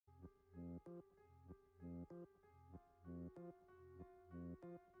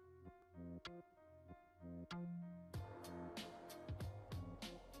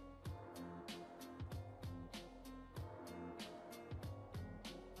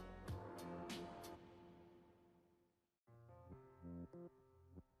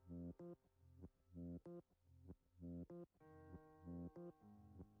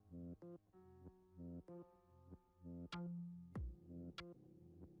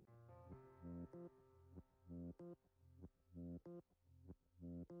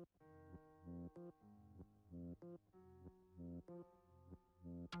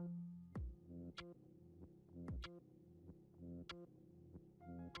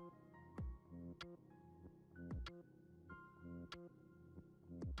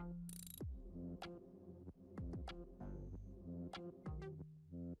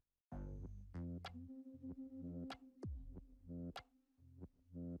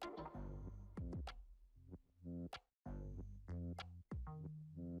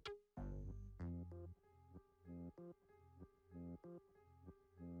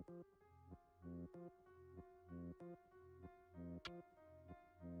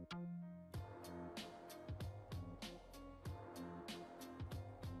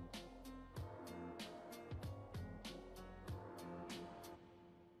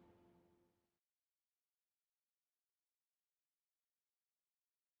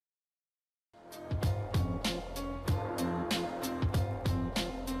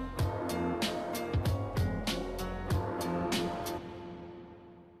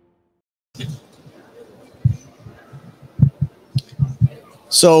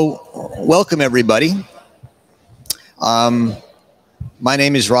So, welcome everybody. My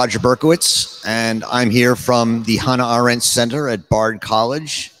name is Roger Berkowitz, and I'm here from the Hannah Arendt Center at Bard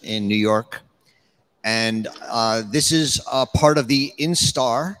College in New York. And this is part of the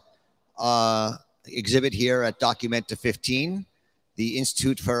INSTAR exhibit here at Documenta 15, the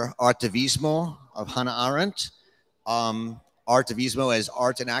Institute for Artivismo of Hannah Arendt. Artivismo as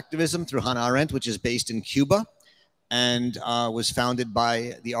art and activism through Hannah Arendt, which is based in Cuba, and was founded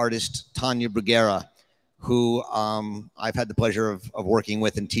by the artist Tanya Bruguera, who I've had the pleasure of working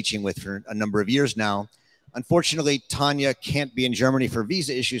with and teaching with for a number of years now. Unfortunately, Tanya can't be in Germany for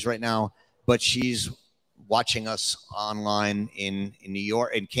visa issues right now, but she's watching us online in New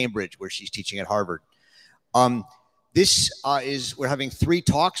York, in Cambridge, where she's teaching at Harvard. We're having 3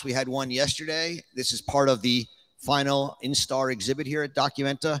 talks. We had one yesterday. This is part of the final INSTAR exhibit here at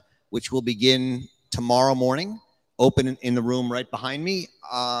Documenta, which will begin tomorrow morning, open in the room right behind me,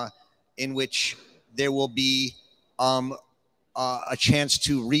 in which there will be a chance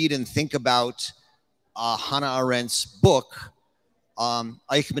to read and think about Hannah Arendt's book,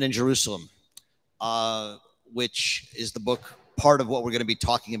 Eichmann in Jerusalem, which is the book, part of what we're going to be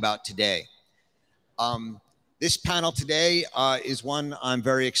talking about today. This panel today is one I'm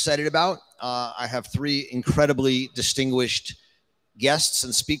very excited about. I have 3 incredibly distinguished guests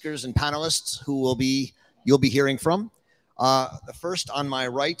and speakers and panelists who you'll be hearing from. The first on my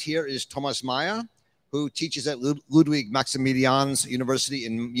right here is Thomas Meyer, who teaches at Ludwig-Maximilians-Universität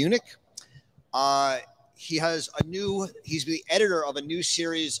in Munich. He's the editor of a new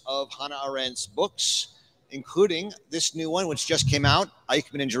series of Hannah Arendt's books, including this new one, which just came out,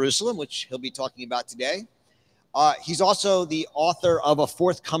 Eichmann in Jerusalem, which he'll be talking about today. He's also the author of a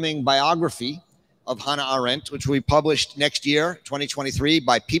forthcoming biography of Hannah Arendt, which will be published next year, 2023,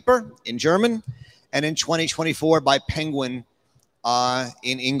 by Pieper in German, and in 2024 by Penguin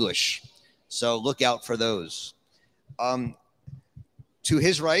in English. So look out for those. To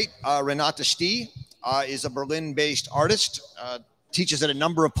his right, Renata Stih is a Berlin-based artist, teaches at a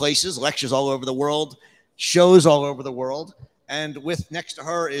number of places, lectures all over the world, shows all over the world. And next to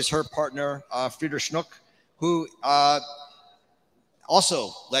her is her partner, Frieder Schnock, who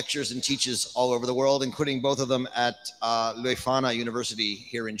also lectures and teaches all over the world, including both of them at Leuphana University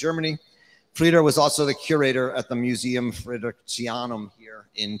here in Germany. Frieder was also the curator at the Museum Friedrichianum here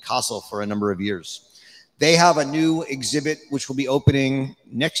in Kassel for a number of years. They have a new exhibit which will be opening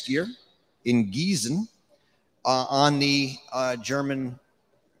next year in Gießen on the German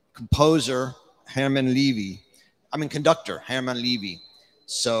conductor Hermann Levy.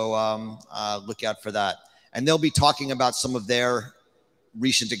 So look out for that. And they'll be talking about some of their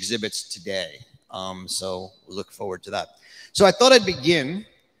recent exhibits today. So we look forward to that. So I thought I'd begin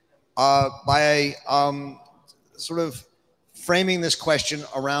by sort of framing this question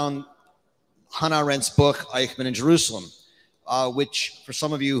around Hannah Arendt's book, Eichmann in Jerusalem, which, for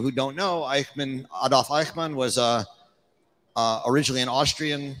some of you who don't know, Adolf Eichmann was originally an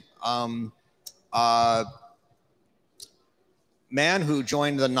Austrian man who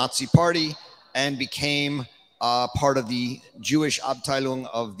joined the Nazi Party, and became part of the Jewish Abteilung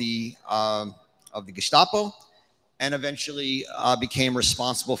of the Gestapo, and eventually became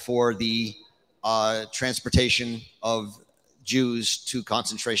responsible for the transportation of Jews to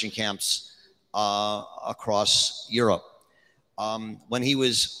concentration camps across Europe. When he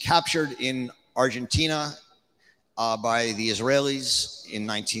was captured in Argentina by the Israelis in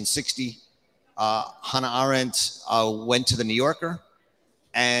 1960, Hannah Arendt went to the New Yorker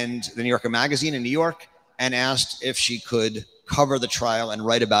and the New Yorker magazine in New York and asked if she could cover the trial and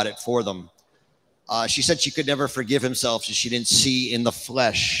write about it for them. She said she could never forgive himself if she didn't see in the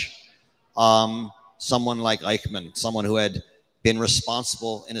flesh someone like Eichmann, someone who had been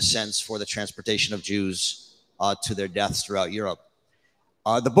responsible, in a sense, for the transportation of Jews to their deaths throughout Europe.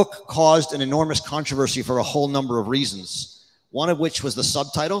 The book caused an enormous controversy for a whole number of reasons, one of which was the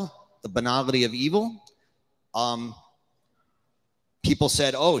subtitle, The Banality of Evil. People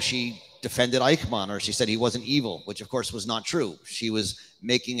said, oh, she defended Eichmann, or she said he wasn't evil, which of course was not true. She was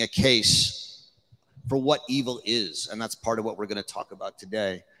making a case for what evil is, and that's part of what we're going to talk about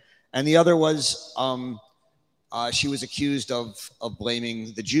today. And the other was she was accused of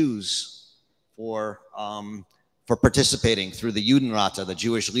blaming the Jews for participating through the Judenrate, the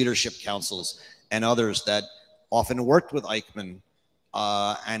Jewish leadership councils, and others that often worked with Eichmann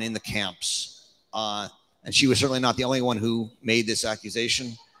and in the camps. And she was certainly not the only one who made this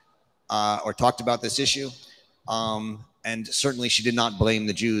accusation or talked about this issue. And certainly she did not blame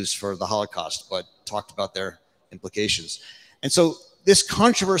the Jews for the Holocaust, but talked about their implications. And so this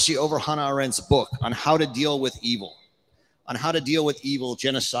controversy over Hannah Arendt's book on how to deal with evil,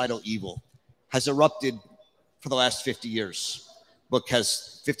 genocidal evil, has erupted for the last 50 years. Book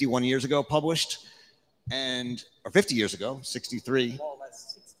has 51 years ago published, or 50 years ago, 63. More or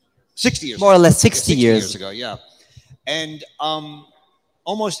less 60 years. More or less 60 years ago, yeah. And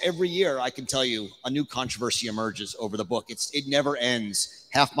almost every year, I can tell you, a new controversy emerges over the book. It never ends.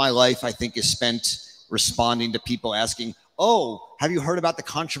 Half my life, I think, is spent responding to people asking, oh, have you heard about the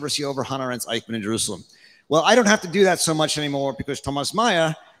controversy over Hannah Arendt's Eichmann in Jerusalem? Well, I don't have to do that so much anymore because Thomas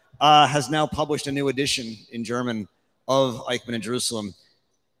Meyer has now published a new edition in German of Eichmann in Jerusalem,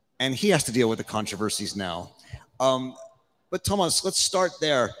 and he has to deal with the controversies now. But Thomas, let's start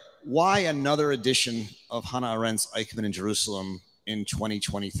there. Why another edition of Hannah Arendt's Eichmann in Jerusalem in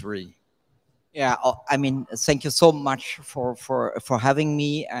 2023? Yeah, I mean, thank you so much for having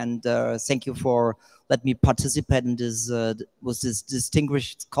me, and thank you for letting me participate in this with these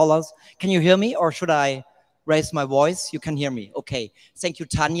distinguished scholars. Can you hear me, or should I raise my voice? You can hear me. Okay. Thank you,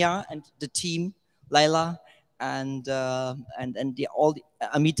 Tanya and the team, Laila, and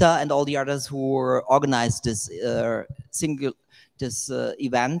Amita and all the others who organized this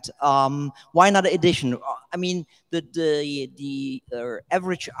event. Why another edition? I mean, the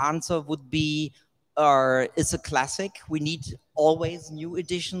average answer would be, it's a classic. We need always new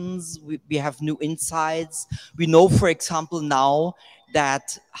editions. We have new insights. We know, for example, now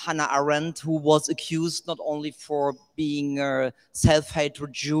that Hannah Arendt, who was accused not only for being a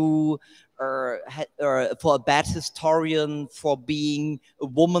self-hatred Jew, or for a bad historian, for being a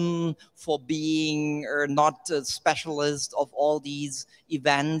woman, for being not a specialist of all these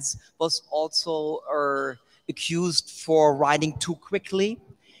events, was also accused for writing too quickly.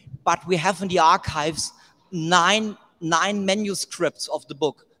 But we have in the archives nine manuscripts of the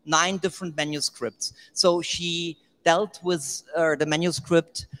book, 9 different manuscripts. So she dealt with the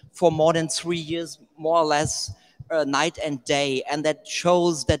manuscript for more than 3 years, more or less, night and day, and that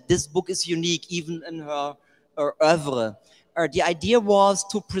shows that this book is unique even in her oeuvre. The idea was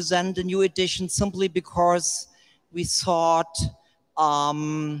to present a new edition simply because we thought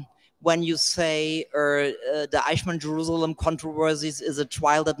when you say the Eichmann Jerusalem controversies is a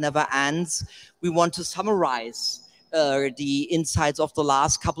trial that never ends, we want to summarize the insights of the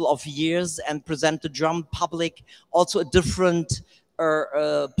last couple of years and present the German public also a different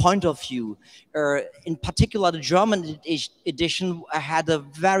point of view. In particular, the German edition had a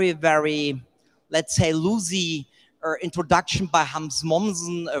very, very, let's say, loosey introduction by Hans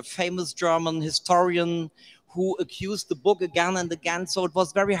Mommsen, a famous German historian who accused the book again and again. So it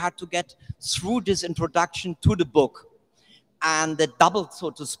was very hard to get through this introduction to the book. And that doubled, so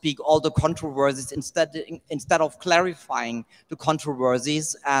to speak, all the controversies instead of clarifying the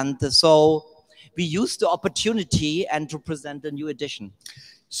controversies. And so we used the opportunity and to present a new edition.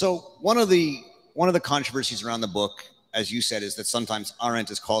 So one of the controversies around the book, as you said, is that sometimes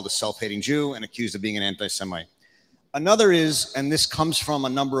Arendt is called a self-hating Jew and accused of being an anti-Semite. Another is, and this comes from a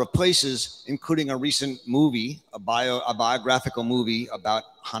number of places, including a recent movie, a biographical movie about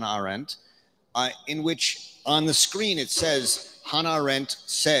Hannah Arendt, in which on the screen it says, Hannah Arendt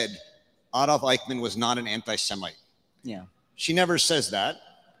said, Adolf Eichmann was not an anti-Semite. Yeah. She never says that.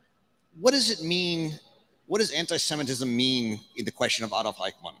 What does it mean? What does anti-Semitism mean in the question of Adolf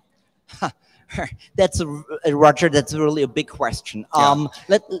Eichmann? That's Roger. That's really a big question. Yeah.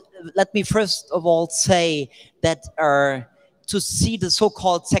 Let me first of all say that to see the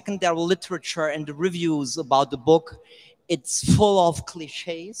so-called secondary literature and the reviews about the book, it's full of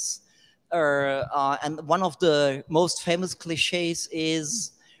cliches. And one of the most famous cliches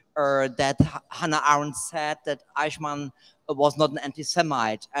is that Hannah Arendt said that Eichmann was not an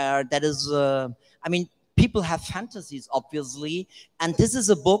anti-Semite. That is, I mean, people have fantasies, obviously, and this is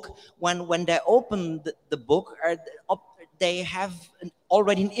a book. When they open the book, they have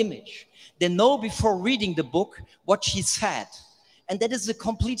already an image. They know before reading the book what she said, and that is a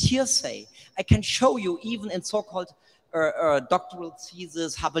complete hearsay. I can show you even in so-called doctoral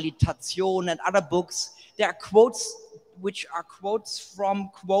thesis, habilitation, and other books. There are quotes which are quotes from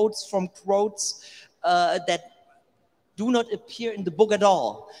quotes that do not appear in the book at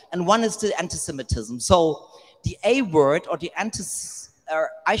all. And one is the anti-Semitism. So the A word or the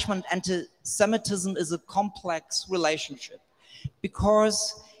Eichmann anti-Semitism is a complex relationship,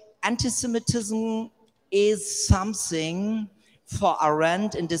 because anti-Semitism is something for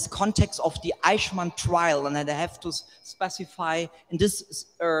Arendt in this context of the Eichmann trial, and I have to specify in this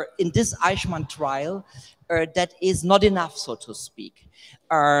Eichmann trial that is not enough, so to speak.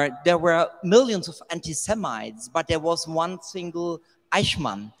 There were millions of anti-Semites, but there was one single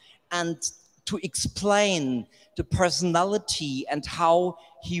Eichmann, and to explain the personality and how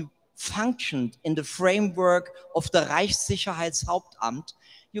he functioned in the framework of the Reichssicherheitshauptamt,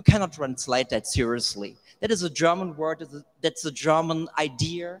 you cannot translate that seriously. That is a German word, that's a German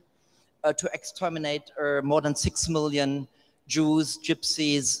idea to exterminate more than 6 million Jews,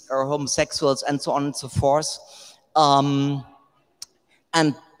 gypsies, or homosexuals, and so on and so forth. And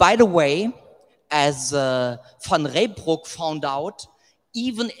by the way, as Van Reybrouck found out,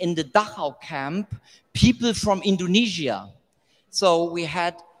 even in the Dachau camp, people from Indonesia. So we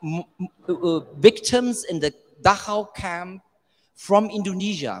had victims in the Dachau camp from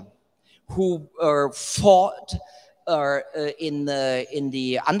Indonesia who fought in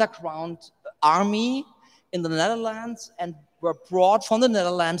the underground army in the Netherlands and were brought from the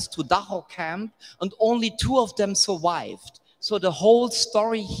Netherlands to Dachau camp, and only 2 of them survived. So the whole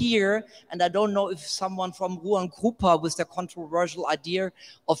story here, and I don't know if someone from Ruan Grupa with their controversial idea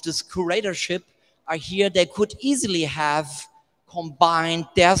of this curatorship are here, they could easily have combined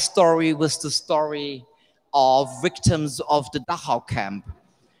their story with the story of victims of the Dachau camp.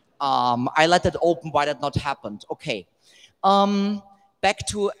 I let it open why that not happened. Okay. Back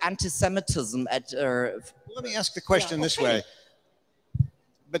to anti-Semitism at... Let me ask the question this way.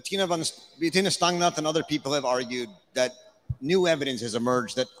 Bettina Stangnat and other people have argued that new evidence has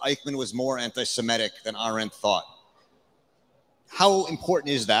emerged that Eichmann was more anti-Semitic than Arendt thought. How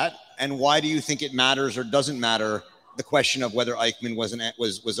important is that? And why do you think it matters or doesn't matter, the question of whether Eichmann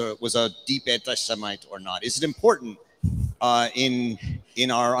was a deep anti-Semite or not? Is it important in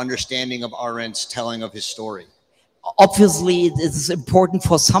our understanding of Arendt's telling of his story? Obviously, it is important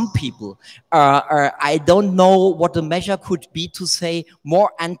for some people. I don't know what the measure could be to say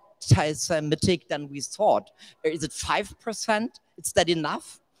more anti-Semitic than we thought. Is it 5%? Is that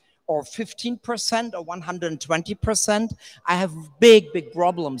enough? Or 15% or 120%? I have big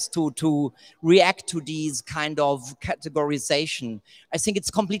problems to react to these kind of categorization. I think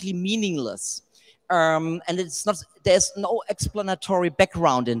it's completely meaningless. And it's not, there's no explanatory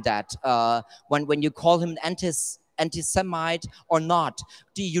background in that when you call him anti-Semite or not.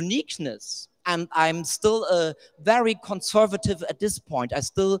 The uniqueness, and I'm still very conservative at this point. I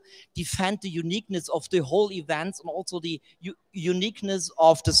still defend the uniqueness of the whole events and also the uniqueness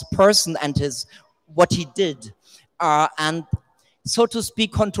of this person and what he did. And so to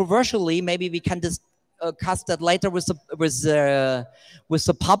speak, controversially, maybe we can discuss that later with the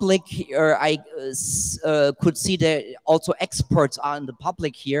public. I could see that also experts are in the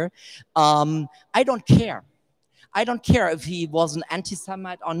public here. I don't care. I don't care if he was an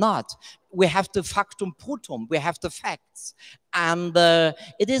anti-Semite or not. We have the factum brutum, we have the facts. And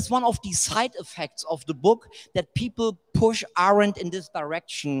it is one of the side effects of the book that people push Arendt in this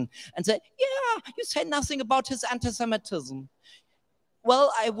direction and say, yeah, you say nothing about his anti-Semitism.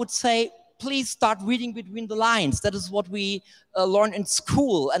 Well, I would say, please start reading between the lines. That is what we learn in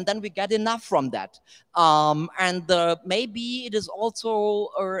school, and then we get enough from that. And maybe it is also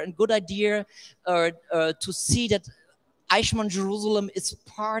a good idea to see that Eichmann Jerusalem is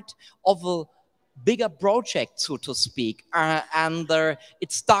part of a bigger project, so to speak. And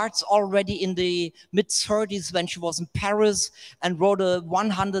it starts already in the mid-30s when she was in Paris and wrote a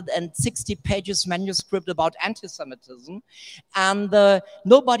 160 pages manuscript about anti-Semitism. And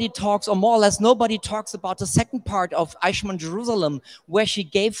nobody talks, or more or less nobody talks about the second part of Eichmann Jerusalem, where she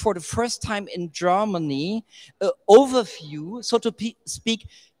gave for the first time in Germany an overview, so to speak,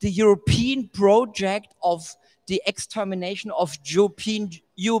 the European project of the extermination of European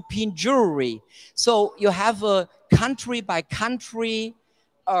Jewry. So you have a country by country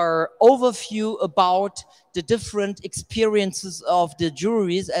overview about the different experiences of the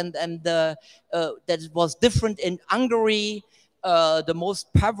Jewries, and that it was different in Hungary, the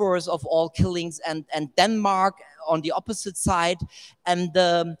most perverse of all killings, and Denmark on the opposite side.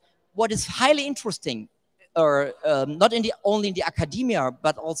 And what is highly interesting, not only in the academia,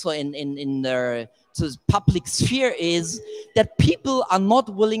 but also in the public sphere, is that people are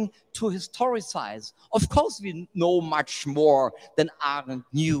not willing to historicize. Of course, we know much more than Arendt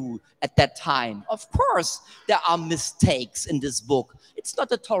knew at that time. Of course, there are mistakes in this book. It's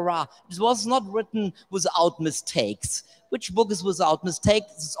not a Torah. It was not written without mistakes. Which book is without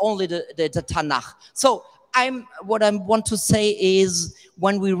mistakes? It's only the Tanakh. So what I want to say is,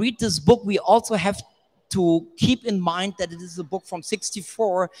 when we read this book, we also have to keep in mind that it is a book from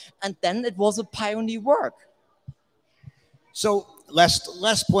 '64, and then it was a pioneer work. So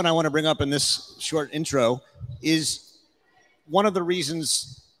last point I want to bring up in this short intro is one of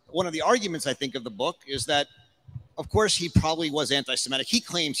the arguments I think of the book is that, of course, he probably was anti-Semitic. He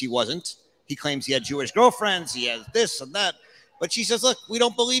claims he wasn't. He claims he had Jewish girlfriends, he has this and that. But she says, look, we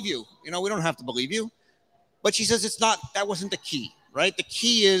don't believe you. You know, we don't have to believe you. But she says that wasn't the key, right? The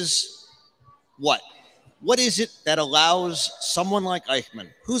key is what? What is it that allows someone like Eichmann,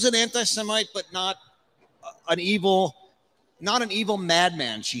 who's an anti-Semite but not an evil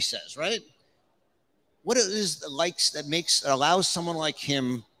madman, she says, right? What it is that allows someone like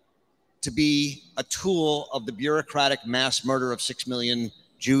him to be a tool of the bureaucratic mass murder of 6 million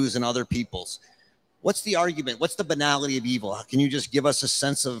Jews and other peoples? What's the argument? What's the banality of evil? Can you just give us a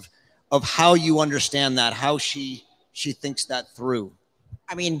sense of how you understand that, how she thinks that through?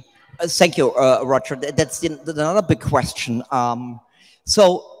 I mean, thank you, Roger. That's another big question. One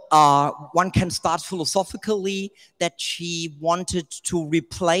can start philosophically that she wanted to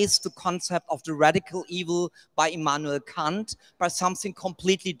replace the concept of the radical evil by Immanuel Kant by something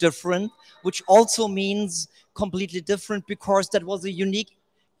completely different, which also means completely different because that was a unique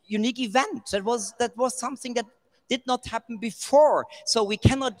event. That was something that did not happen before. So we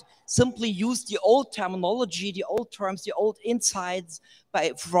cannot simply use the old terminology, the old terms, the old insights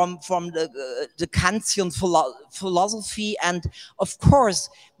from the Kantian philosophy. And of course,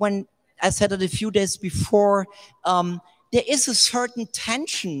 when I said it a few days before, there is a certain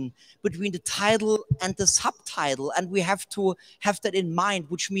tension between the title and the subtitle, and we have to have that in mind,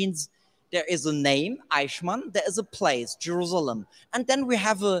 which means there is a name, Eichmann, there is a place, Jerusalem, and then we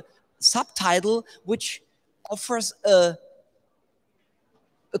have a subtitle which offers a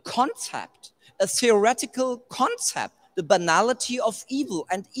concept, a theoretical concept, the banality of evil,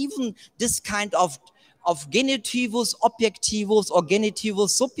 and even this kind of genitivus objectivus or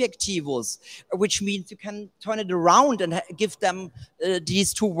genitivus subjectivus, which means you can turn it around and give them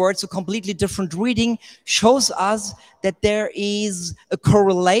these two words a completely different reading, shows us that there is a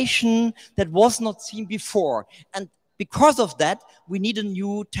correlation that was not seen before. And because of that, we need a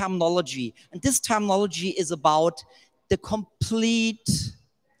new terminology. And this terminology is about the complete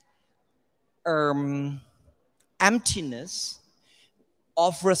emptiness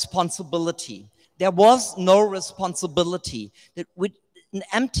of responsibility. There was no responsibility. With an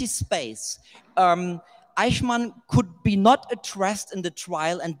empty space, Eichmann could be not addressed in the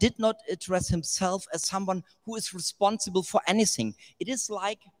trial and did not address himself as someone who is responsible for anything. It is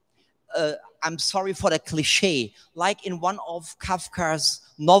like, I'm sorry for the cliche, like in one of Kafka's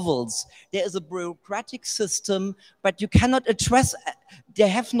novels, there is a bureaucratic system, but you cannot address, they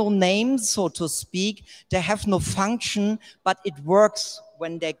have no names, so to speak, they have no function, but it works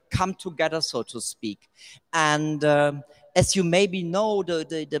when they come together, so to speak. And as you maybe know,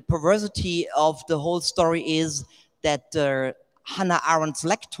 the perversity of the whole story is that Hannah Arendt's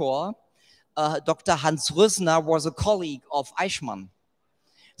lecturer, Dr. Hans Rösner, was a colleague of Eichmann.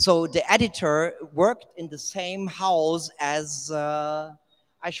 So the editor worked in the same house as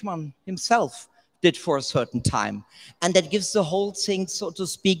Eichmann himself did for a certain time. And that gives the whole thing, so to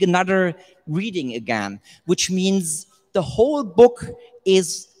speak, another reading again, which means the whole book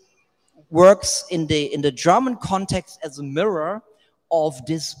works in the German context as a mirror of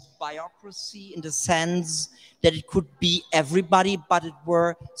this bureaucracy in the sense that it could be everybody, but it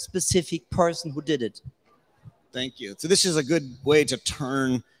were specific person who did it. Thank you. So this is a good way to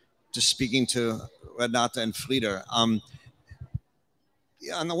turn to speaking to Renata and Frieda.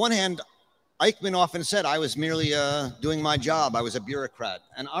 Yeah, on the one hand, Eichmann often said, I was merely doing my job. I was a bureaucrat.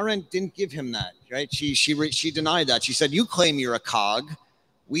 And Arendt didn't give him that, right? She denied that. She said, you claim you're a cog.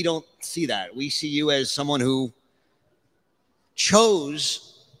 We don't see that. We see you as someone who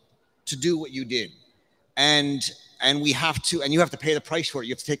chose to do what you did. And you have to pay the price for it.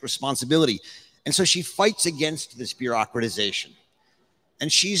 You have to take responsibility. And so she fights against this bureaucratization. And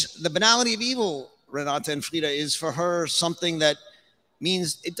the banality of evil, Renata and Frieda, is for her something that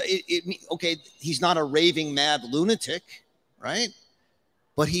means, okay, he's not a raving mad lunatic, right?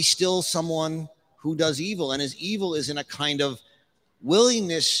 But he's still someone who does evil. And his evil is in a kind of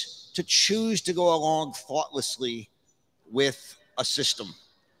willingness to choose to go along thoughtlessly with a system,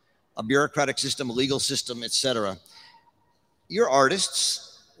 a bureaucratic system, a legal system, etc. You're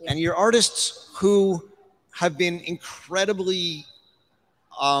artists, and you're artists who have been incredibly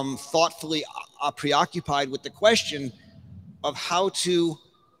thoughtfully preoccupied with the question of how to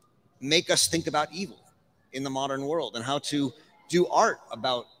make us think about evil in the modern world and how to do art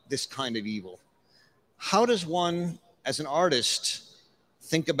about this kind of evil. How does one, as an artist,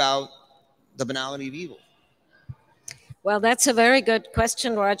 think about the banality of evil? Well, that's a very good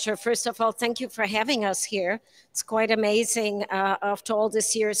question, Roger. First of all, thank you for having us here. It's quite amazing after all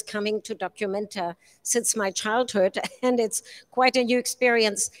these years coming to Documenta since my childhood, and it's quite a new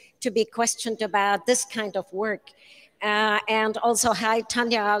experience to be questioned about this kind of work. And also, hi,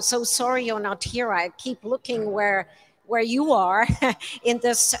 Tanya, I'm so sorry you're not here. I keep looking where you are in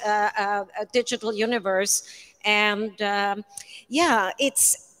this digital universe. And yeah,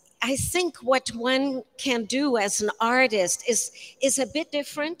 I think what one can do as an artist is a bit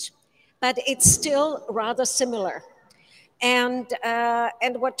different, but it's still rather similar. And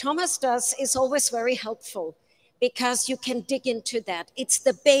what Thomas does is always very helpful because you can dig into that. It's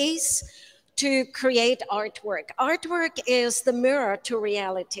the base to create artwork. Artwork is the mirror to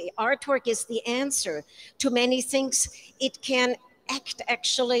reality. Artwork is the answer to many things. It can act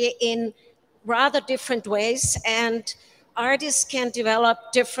actually in rather different ways, and artists can develop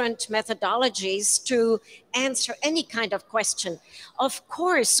different methodologies to answer any kind of question. Of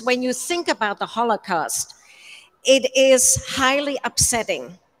course, when you think about the Holocaust, it is highly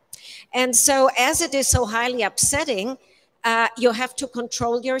upsetting. And so as it is so highly upsetting, you have to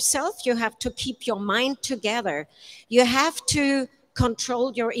control yourself. You have to keep your mind together. You have to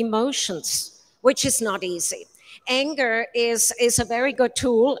control your emotions, which is not easy. Anger is a very good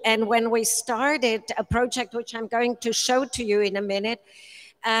tool. And when we started a project, which I'm going to show to you in a minute,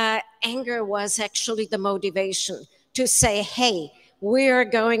 anger was actually the motivation to say, hey, we're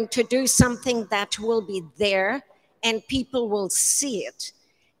going to do something that will be there and people will see it.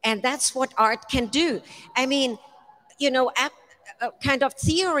 And that's what art can do. I mean, you know, kind of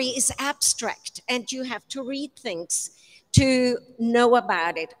theory is abstract and you have to read things to know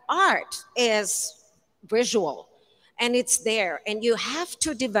about it. Art is visual and it's there, and you have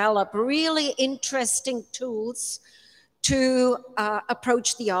to develop really interesting tools to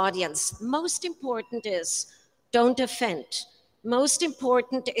approach the audience. Most important is don't offend. Most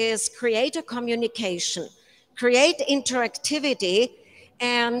important is create a communication, create interactivity.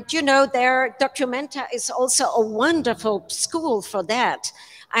 And, you know, Documenta is also a wonderful school for that.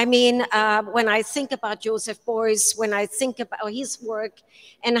 I mean, when I think about Joseph Beuys, when I think about his work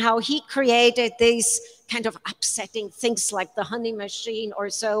and how he created these kind of upsetting things like the honey machine or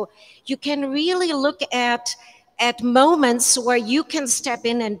so, you can really look at moments where you can step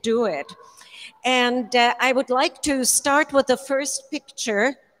in and do it. And I would like to start with the first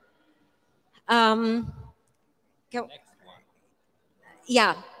picture.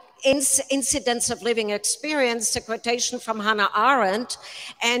 Yeah, Incidents of Living Experience, a quotation from Hannah Arendt.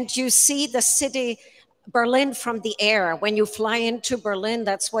 And you see the city, Berlin, from the air. When you fly into Berlin,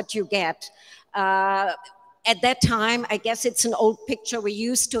 that's what you get. At that time, I guess it's an old picture. We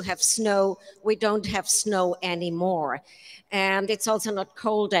used to have snow. We don't have snow anymore. And it's also not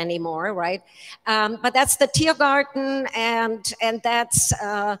cold anymore, right? But that's the Tiergarten, and that's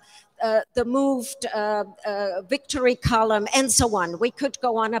the moved victory column, and so on. We could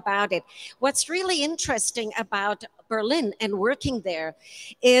go on about it. What's really interesting about Berlin and working there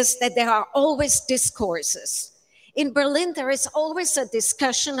is that there are always discourses. In Berlin, there is always a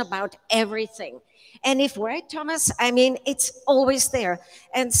discussion about everything. And if, right, Thomas, I mean, it's always there.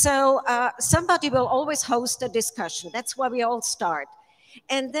 And so somebody will always host a discussion. That's where we all start.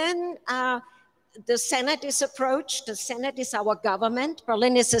 And then the Senate is approached. The Senate is our government.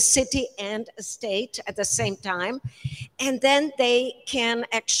 Berlin is a city and a state at the same time. And then they can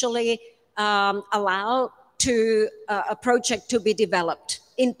actually allow to a project to be developed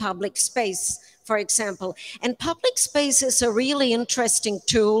in public space, for example. And public space is a really interesting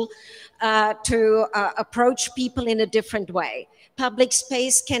tool to approach people in a different way. Public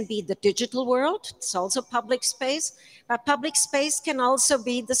space can be the digital world. It's also public space. But public space can also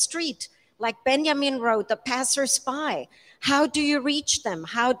be the street. Like Benjamin wrote, the passers-by. How do you reach them?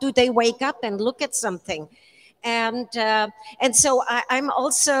 How do they wake up and look at something? And so I'm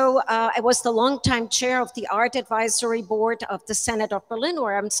also, I was the longtime chair of the Art Advisory Board of the Senate of Berlin,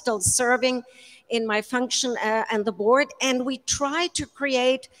 where I'm still serving in my function and the board. And we try to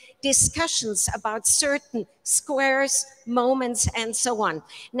create discussions about certain squares, moments, and so on.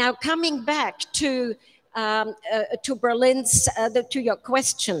 Now, coming back to Berlin's, to your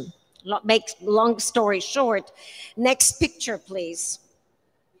question, make long story short, next picture, please.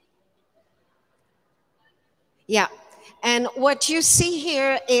 Yeah, and what you see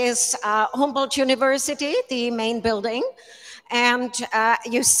here is Humboldt University, the main building. And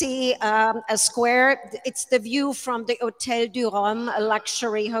you see a square. It's the view from the Hôtel du Rhum, a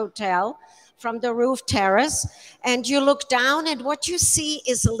luxury hotel, from the roof terrace. And you look down and what you see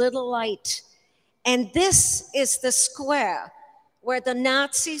is a little light. And this is the square where the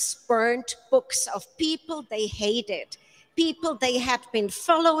Nazis burned books of people they hated, people they had been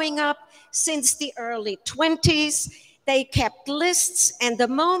following up since the early 20s. They kept lists, and the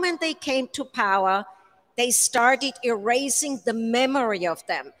moment they came to power, they started erasing the memory of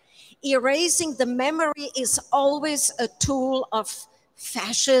them. Erasing the memory is always a tool of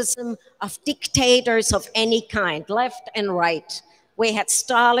fascism, of dictators of any kind, left and right. We had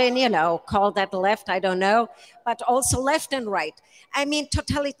Stalin, you know, call that left, I don't know, but also left and right. I mean,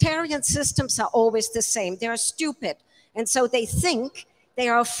 totalitarian systems are always the same. They are stupid. And so they think they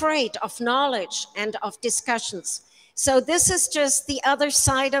are afraid of knowledge and of discussions. So this is just the other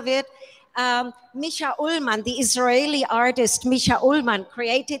side of it. Micha Ullmann, the Israeli artist Micha Ullmann,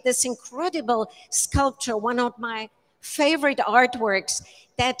 created this incredible sculpture, one of my favorite artworks,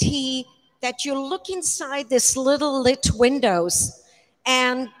 that you look inside this little lit windows.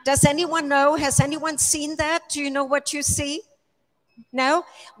 And does anyone know, has anyone seen that? Do you know what you see? No?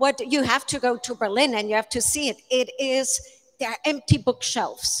 What, you have to go to Berlin and you have to see it. There are empty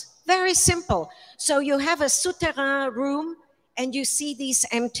bookshelves. Very simple. So you have a souterrain room and you see these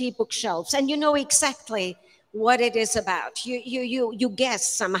empty bookshelves and you know exactly what it is about. You guess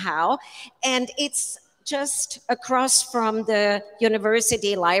somehow. And it's just across from the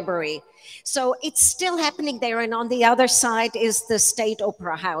university library. So it's still happening there. And on the other side is the State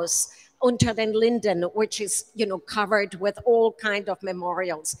Opera House, Unter den Linden, which is, you know, covered with all kind of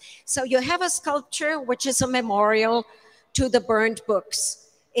memorials. So you have a sculpture which is a memorial to the burned books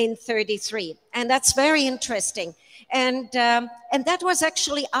in 1933. And that's very interesting. And that was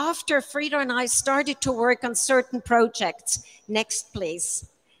actually after Frieda and I started to work on certain projects. Next, please.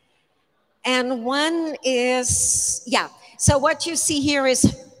 And one is, yeah. So what you see here is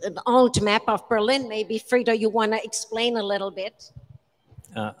an old map of Berlin. Maybe, Frieda, you want to explain a little bit?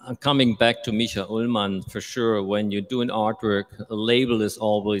 Coming back to Micha Ullmann, for sure, when you do an artwork, a label is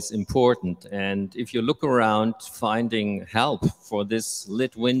always important. And if you look around finding help for this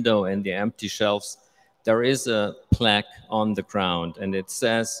lit window and the empty shelves, there is a plaque on the ground. And it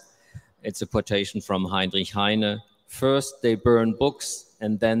says, it's a quotation from Heinrich Heine, first they burn books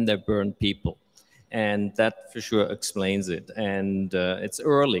and then they burn people. And that for sure explains it. And it's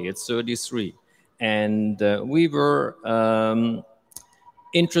early, it's 1933. And we were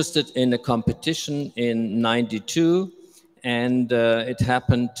interested in a competition in 1992, and it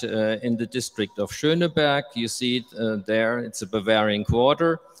happened in the district of Schöneberg. You see it there, it's a Bavarian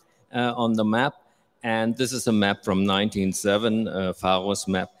quarter on the map, and this is a map from 1907, Faro's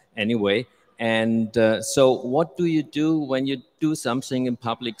map anyway. And so what do you do when you do something in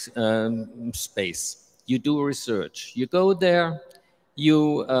public space? You do research. You go there,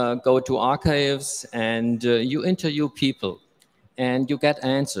 you go to archives, and you interview people. And you get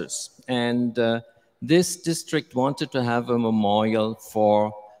answers. And this district wanted to have a memorial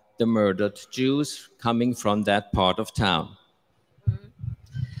for the murdered Jews coming from that part of town.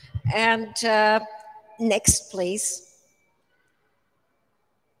 And next, please.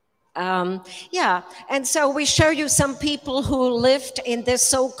 Yeah, and so we show you some people who lived in this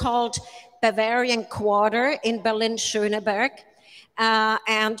so-called Bavarian quarter in Berlin-Schöneberg.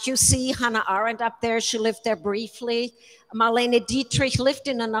 And you see Hannah Arendt up there, she lived there briefly. Marlene Dietrich lived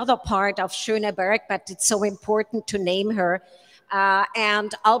in another part of Schöneberg, but it's so important to name her.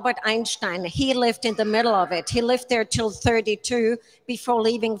 And Albert Einstein, he lived in the middle of it. He lived there till 32 before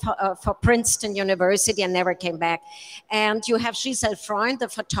leaving for Princeton University and never came back. And you have Giselle Freund, the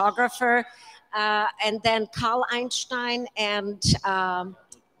photographer, and then Carl Einstein and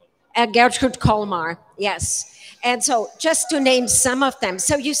Gertrude Kolmar, yes. And so just to name some of them.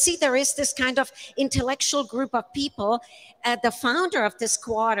 So you see there is this kind of intellectual group of people. The founder of this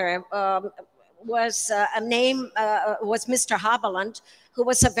quarter was Mr. Haberland, who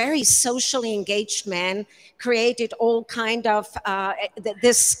was a very socially engaged man, created all kind of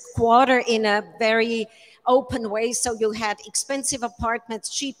this quarter in a very open way. So you had expensive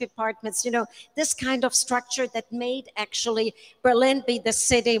apartments, cheap apartments, you know, this kind of structure that made actually Berlin be the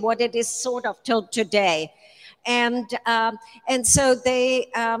city what it is sort of till today. And so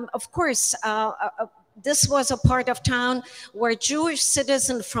they, of course, this was a part of town where Jewish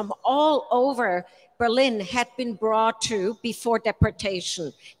citizens from all over Berlin had been brought to before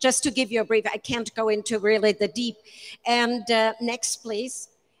deportation. Just to give you a brief, I can't go into really the deep. And next, please.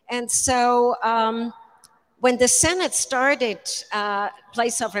 And so when the Senate started,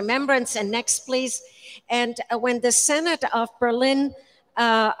 place of remembrance, and next, please. And when the Senate of Berlin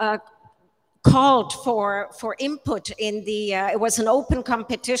called for input in the, it was an open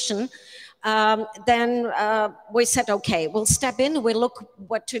competition, then we said, okay, we'll step in, we'll look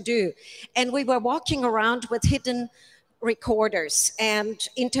what to do. And we were walking around with hidden recorders and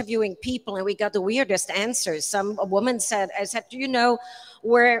interviewing people, and we got the weirdest answers. A woman said, I said, do you know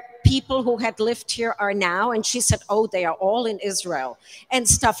where people who had lived here are now? And she said, oh, they are all in Israel, and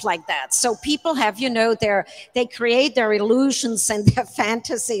stuff like that. So people have, you know, they create their illusions and their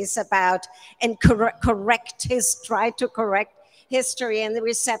fantasies about and try to correct history. And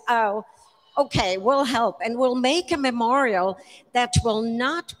we said, oh, okay, we'll help, and we'll make a memorial that will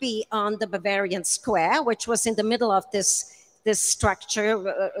not be on the Bavarian Square, which was in the middle of this structure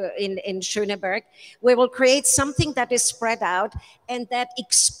in Schöneberg. We will create something that is spread out and that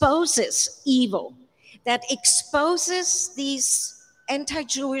exposes evil, that exposes these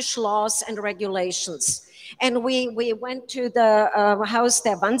anti-Jewish laws and regulations. And we went to the Haus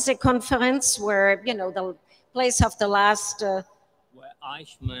der Wannsee-Konferenz, where, you know, the place of the last...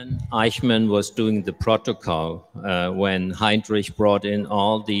 Eichmann was doing the protocol when Heinrich brought in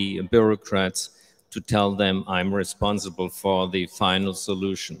all the bureaucrats to tell them, I'm responsible for the final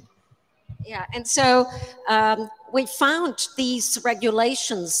solution. Yeah, and so we found these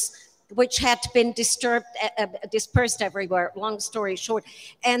regulations which had been dispersed everywhere, long story short,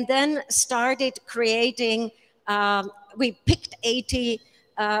 and then started creating, we picked 80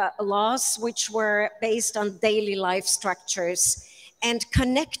 laws which were based on daily life structures, and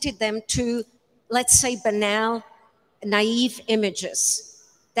connected them to, let's say, banal, naive images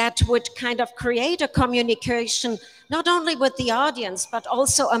that would kind of create a communication, not only with the audience, but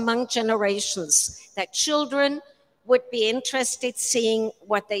also among generations, that children would be interested seeing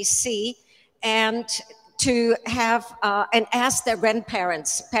what they see, and to have and ask their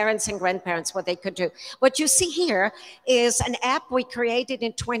grandparents, parents and grandparents, what they could do. What you see here is an app we created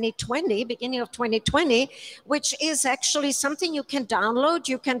in 2020, beginning of 2020, which is actually something you can download.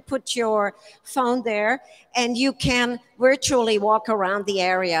 You can put your phone there and you can virtually walk around the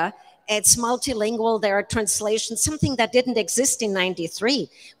area. It's multilingual, there are translations, something that didn't exist in '93,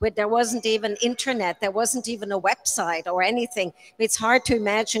 where there wasn't even internet, there wasn't even a website or anything. It's hard to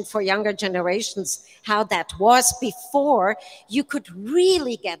imagine for younger generations how that was before you could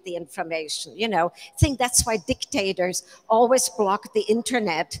really get the information, you know. I think that's why dictators always block the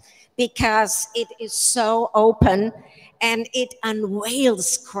internet, because it is so open and it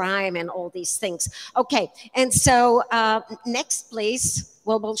unveils crime and all these things. Okay, and so next, please.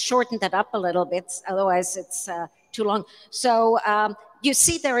 Well, we'll shorten that up a little bit, otherwise it's too long. So you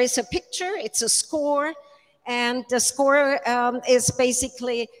see there is a picture, it's a score, and the score is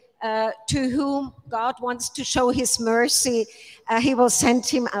basically to whom God wants to show his mercy, he will send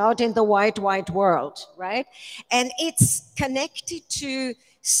him out in the wide, wide world, right? And it's connected to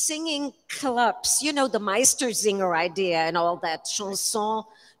singing clubs, you know, the Meistersinger idea and all that, chanson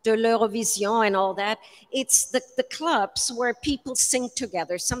de l'Eurovision and all that. It's the clubs where people sing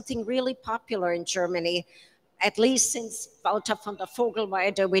together, something really popular in Germany, at least since Walter von der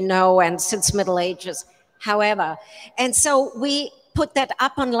Vogelweide we know, and since Middle Ages, however. And so we put that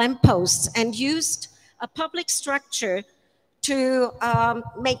up on lampposts and used a public structure to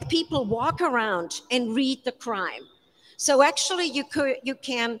make people walk around and read the crime. So actually you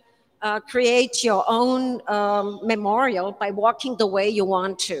can create your own memorial by walking the way you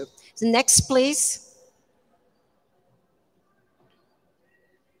want to. So next, please.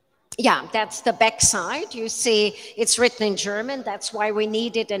 Yeah, that's the back side. You see, it's written in German. That's why we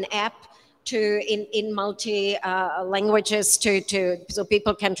needed an app in multi languages so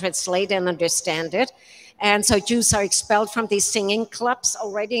people can translate and understand it. And so Jews are expelled from these singing clubs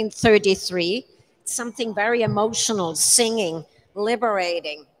already in 1933. It's something very emotional, singing,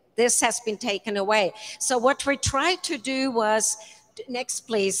 liberating. This has been taken away. So what we tried to do was, next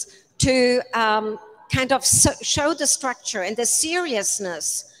please, to kind of show the structure and the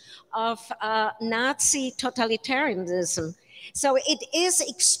seriousness of Nazi totalitarianism. So it is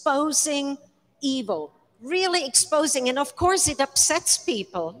exposing evil, really exposing, and of course it upsets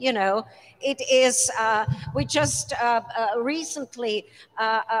people, you know. It is, we just recently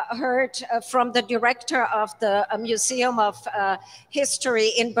heard from the director of the Museum of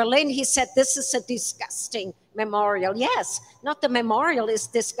History in Berlin. He said, this is a disgusting memorial. Yes, not the memorial is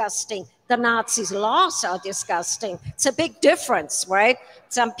disgusting. The Nazis' laws are disgusting. It's a big difference, right?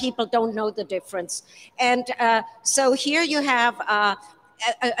 Some people don't know the difference. And so here you have a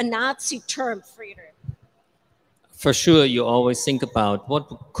Nazi term, Frieder. For sure, you always think about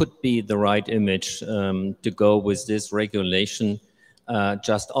what could be the right image to go with this regulation.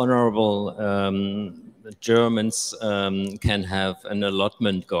 Just honorable Germans can have an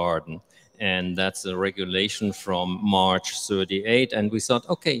allotment garden. And that's a regulation from March 38. And we thought,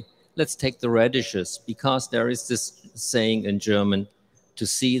 okay, let's take the radishes, because there is this saying in German, to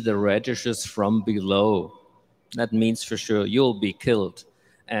see the radishes from below. That means for sure you'll be killed.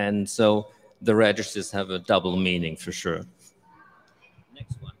 And so the radishes have a double meaning for sure.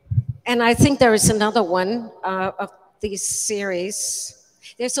 Next one. And I think there is another one of this series.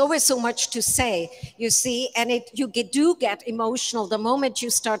 There's always so much to say, you see, and you do get emotional. The moment you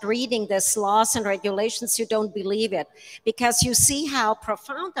start reading these laws and regulations, you don't believe it, because you see how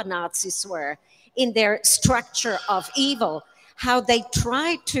profound the Nazis were in their structure of evil, how they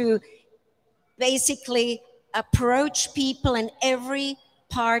tried to basically approach people in every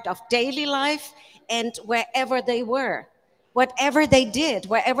part of daily life and wherever they were, whatever they did,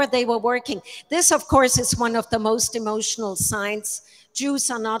 wherever they were working. This, of course, is one of the most emotional signs.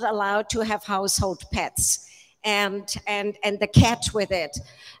 Jews are not allowed to have household pets, and the cat with it.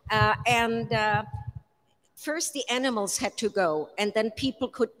 First the animals had to go, and then people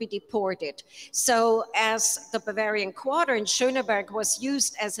could be deported. So as the Bavarian Quarter in Schöneberg was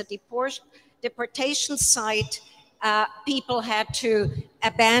used as a deportation site, people had to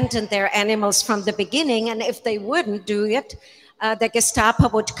abandon their animals from the beginning, and if they wouldn't do it, the Gestapo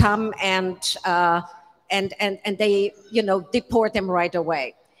would come and they, you know, deport them right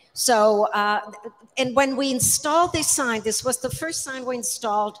away. So, and when we installed this sign, this was the first sign we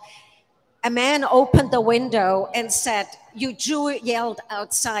installed, a man opened the window and said, yelled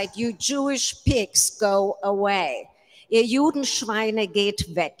outside, "You Jewish pigs, go away. Ihr Judenschweine geht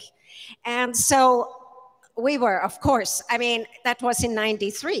weg." And so we were, of course, I mean, that was in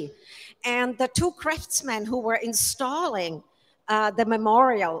 '93. And the two craftsmen who were installing the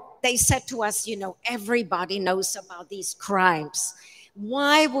memorial, they said to us, you know, everybody knows about these crimes.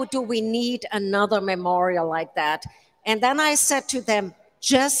 Why do we need another memorial like that? And then I said to them,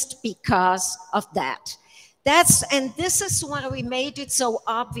 just because of that. And this is why we made it so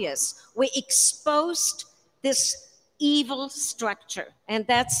obvious. We exposed this evil structure, and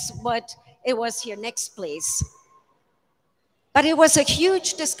that's what it was here. Next, please. But it was a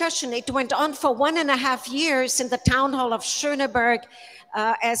huge discussion. It went on for 1.5 years in the town hall of Schöneberg,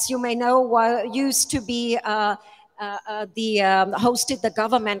 as you may know, used to be hosted the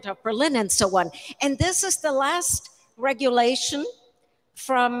government of Berlin and so on. And this is the last regulation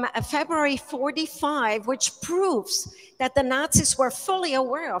from February 45, which proves that the Nazis were fully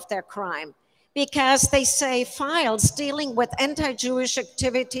aware of their crime, because they say files dealing with anti-Jewish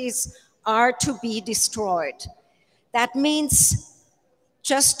activities are to be destroyed. That means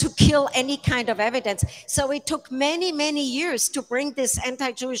just to kill any kind of evidence. So it took many, many years to bring these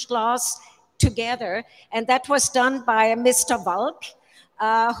anti-Jewish laws together, and that was done by Mr. Walk,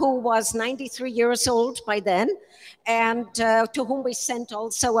 who was 93 years old by then, and to whom we sent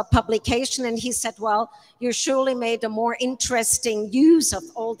also a publication, and he said, well, you surely made a more interesting use of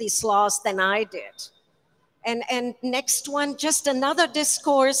all these laws than I did. And next one, just another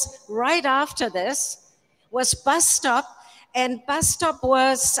discourse right after this was Bus Stop, and Bus Stop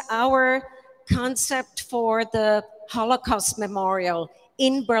was our concept for the Holocaust Memorial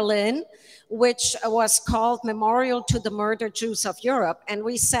in Berlin, which was called Memorial to the Murdered Jews of Europe. And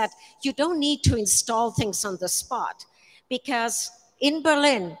we said, you don't need to install things on the spot, because in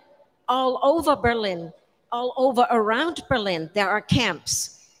Berlin, all over Berlin, all over around Berlin, there are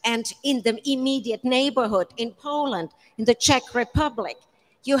camps. And in the immediate neighborhood, in Poland, in the Czech Republic,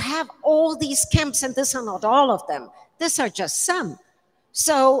 You have all these camps, and these are not all of them. These are just some.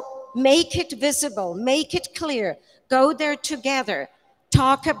 So make it visible, make it clear, go there together,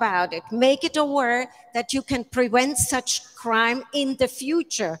 talk about it, make it aware that you can prevent such crime in the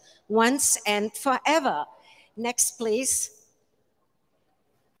future, once and forever. Next, please.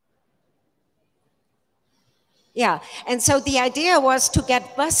 Yeah, and so the idea was to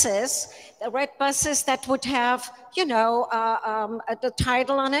get buses, the red buses that would have, you know, the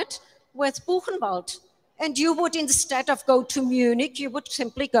title on it with Buchenwald. And you would, instead of go to Munich, you would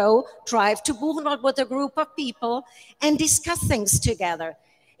simply go drive to Buchenwald with a group of people and discuss things together.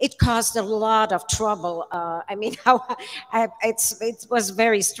 It caused a lot of trouble. I mean, it was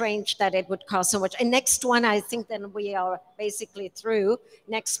very strange that it would cause so much. And next one, I think then we are basically through.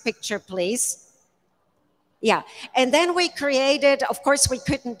 Next picture, please. Yeah, and then we created, of course we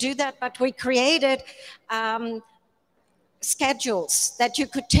couldn't do that, but we created schedules that you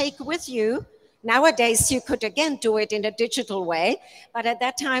could take with you. Nowadays, you could again do it in a digital way, but at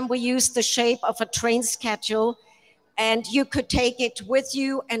that time we used the shape of a train schedule, and you could take it with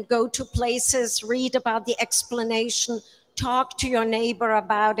you and go to places, read about the explanation, talk to your neighbor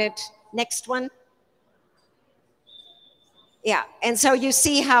about it. Next one. Yeah, and so you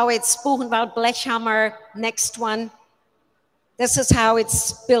see how it's Buchenwald, Blechhammer, next one. This is how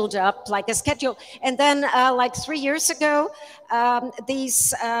it's built up, like a schedule. And then like 3 years ago,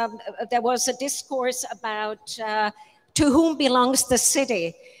 there was a discourse about to whom belongs the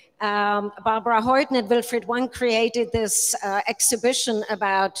city. Barbara Heuten and Wilfried Wang created this exhibition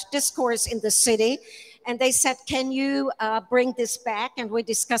about discourse in the city. And they said, can you bring this back? And we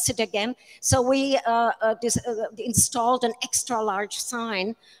discuss it again. So we installed an extra large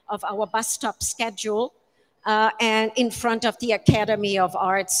sign of our bus stop schedule and in front of the Academy of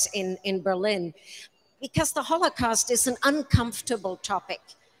Arts in Berlin. Because the Holocaust is an uncomfortable topic.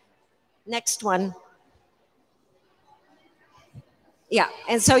 Next one. Yeah,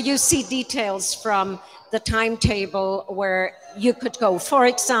 and so you see details from the timetable where you could go. For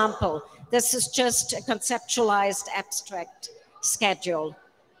example, this is just a conceptualized abstract schedule.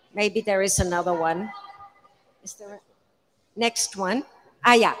 Maybe there is another one. Is there a next one?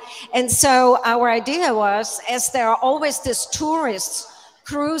 Ah, yeah. And so our idea was, as there are always these tourists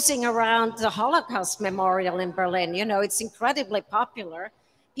cruising around the Holocaust Memorial in Berlin, you know, it's incredibly popular.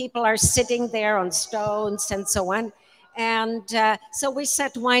 People are sitting there on stones and so on. And so we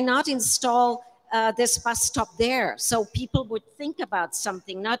said, why not install this bus stop there, so people would think about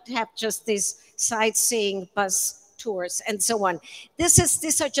something, not have just these sightseeing bus tours and so on.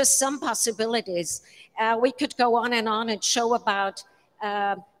 These are just some possibilities. We could go on and show about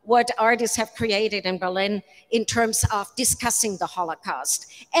what artists have created in Berlin in terms of discussing the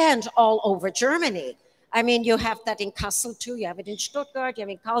Holocaust, and all over Germany. I mean, you have that in Kassel too, you have it in Stuttgart, you have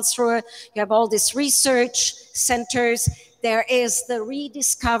it in Karlsruhe, you have all these research centers. There is the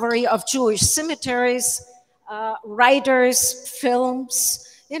rediscovery of Jewish cemeteries, writers,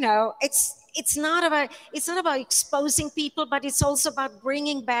 films. You know, it's not about exposing people, but it's also about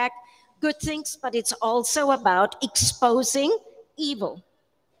bringing back good things, but it's also about exposing evil.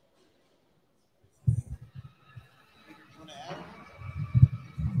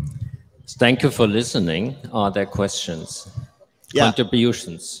 Thank you for listening. Are there questions? Yeah.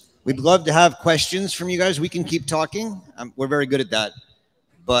 Contributions? We'd love to have questions from you guys. We can keep talking. We're very good at that.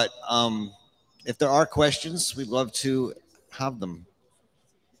 But if there are questions, we'd love to have them.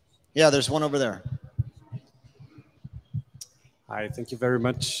 Yeah, there's one over there. Hi, thank you very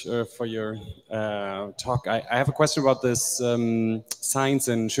much for your talk. I have a question about this signs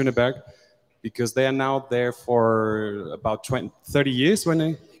in Schöneberg, because they are now there for about 30 years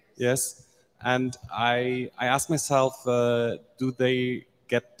yes. And I ask myself, do they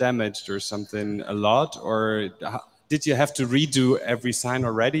get damaged or something a lot, or did you have to redo every sign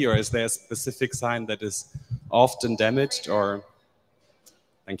already, or is there a specific sign that is often damaged? Or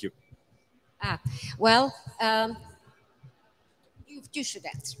thank you. Well, you should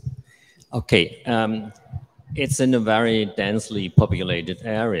answer. Okay, it's in a very densely populated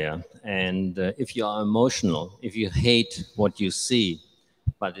area, and if you are emotional, if you hate what you see,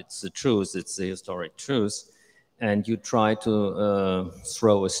 but it's the truth, it's the historic truth, and you try to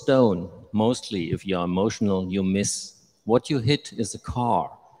throw a stone, mostly if you're emotional, you miss. What you hit is a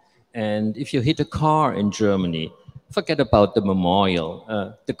car. And if you hit a car in Germany, forget about the memorial.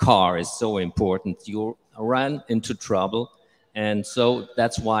 The car is so important. You ran into trouble. And so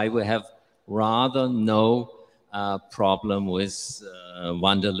that's why we have rather no problem with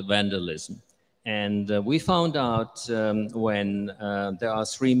vandalism. And we found out when there are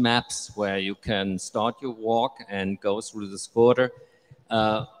 3 maps where you can start your walk and go through this border,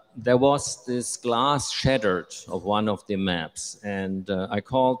 there was this glass shattered of one of the maps, and I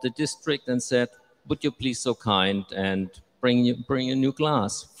called the district and said, would you please so kind and bring a new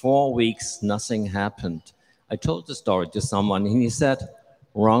glass? 4 weeks, nothing happened. I told the story to someone and he said,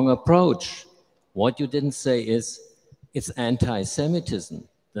 wrong approach. What you didn't say is, it's anti-Semitism.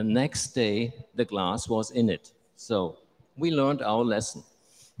 The next day, the glass was in it. So we learned our lesson.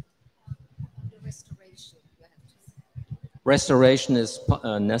 Restoration is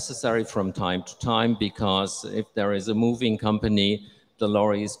necessary from time to time, because if there is a moving company, the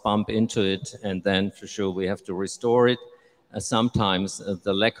lorries bump into it, and then for sure we have to restore it. Sometimes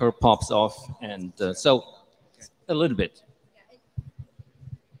the lacquer pops off, and so a little bit.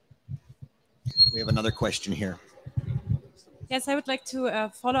 We have another question here. Yes, I would like to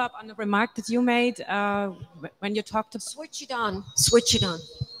follow up on the remark that you made when you talked about... Switch it on. Switch it on.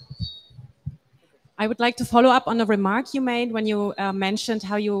 I would like to follow up on a remark you made when you mentioned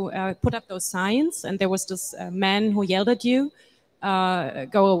how you put up those signs, and there was this man who yelled at you,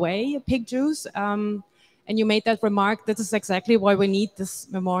 go away, pig Jews. And you made that remark, this is exactly why we need this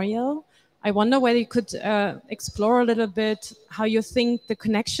memorial. I wonder whether you could explore a little bit how you think the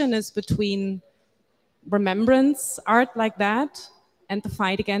connection is between remembrance, art like that, and the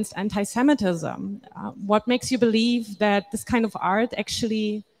fight against anti-Semitism. What makes you believe that this kind of art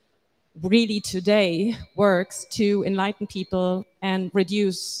actually really today works to enlighten people and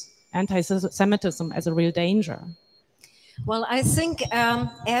reduce anti-Semitism as a real danger? Well, I think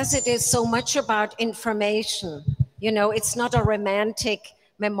as it is so much about information, you know, it's not a romantic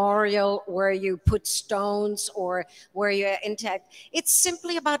memorial where you put stones or where you're intact. It's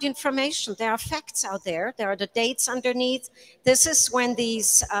simply about information. There are facts out there. There are the dates underneath. This is when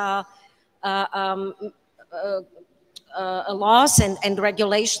these laws and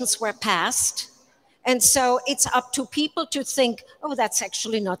regulations were passed. And so it's up to people to think, oh, that's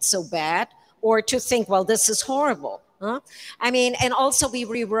actually not so bad, or to think, well, this is horrible. Huh? I mean, and also we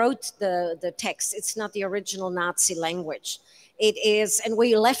rewrote the text. It's not the original Nazi language. It is, and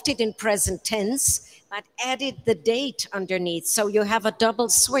we left it in present tense, but added the date underneath. So you have a double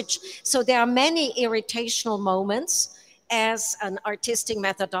switch. So there are many irritational moments as an artistic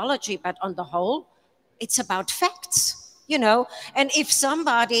methodology, but on the whole, it's about facts, you know. And if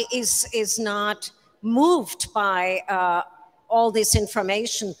somebody is not moved by all this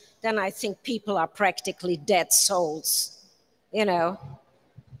information, then I think people are practically dead souls, you know.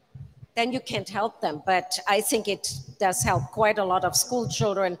 Then you can't help them. But I think it does help quite a lot of school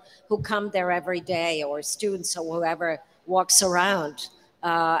children who come there every day, or students or whoever walks around.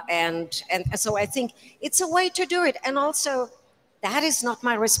 And so I think it's a way to do it. And also, that is not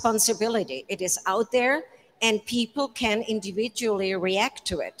my responsibility. It is out there, and people can individually react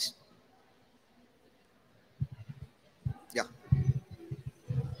to it. Yeah.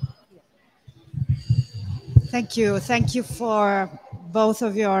 Thank you. Thank you for both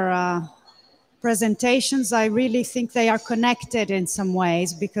of your presentations. I really think they are connected in some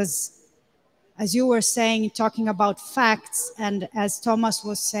ways, because as you were saying, talking about facts, and as Thomas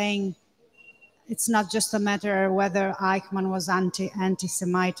was saying, it's not just a matter whether Eichmann was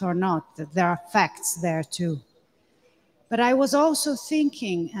anti-Semite or not, that there are facts there too. But I was also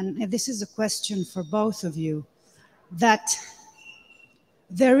thinking, and this is a question for both of you, that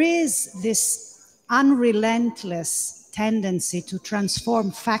there is this unrelentless tendency to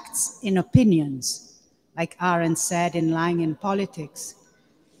transform facts in opinions, like Arendt said in Lying in Politics.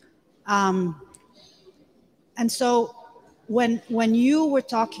 And so when you were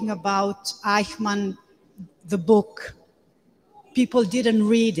talking about Eichmann, the book, people didn't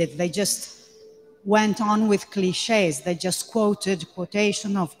read it. They just went on with cliches. They just quoted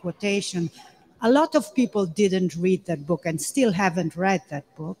quotation of quotation. A lot of people didn't read that book and still haven't read that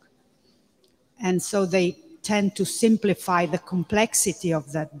book. And so they tend to simplify the complexity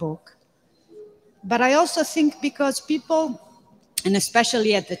of that book. But I also think because people, and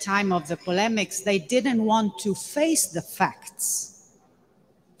especially at the time of the polemics, they didn't want to face the facts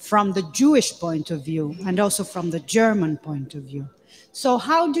from the Jewish point of view and also from the German point of view. So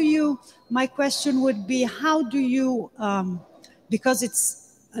how do you, my question would be, how do you, because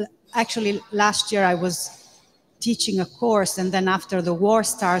it's actually last year I was teaching a course, and then after the war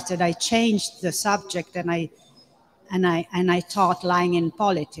started, I changed the subject and I taught Lying in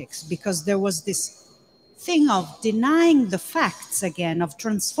Politics, because there was this thing of denying the facts again, of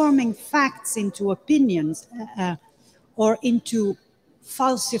transforming facts into opinions or into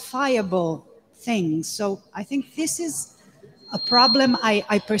falsifiable things. So I think this is a problem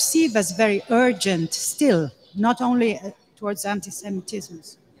I perceive as very urgent still, not only towards anti-Semitism.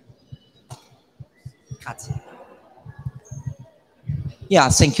 Yeah,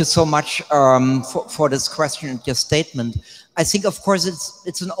 thank you so much for this question and your statement. I think, of course,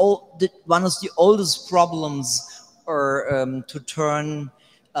 it's one of the oldest problems to turn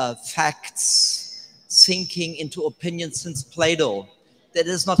facts, thinking into opinions since Plato. That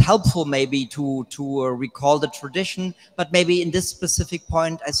is not helpful, maybe, to recall the tradition, but maybe in this specific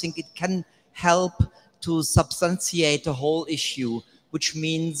point, I think it can help to substantiate the whole issue, which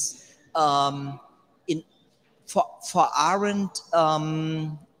means for Arendt,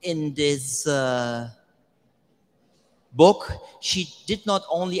 in this book, she did not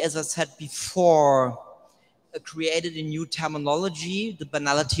only, as I said before, created a new terminology, the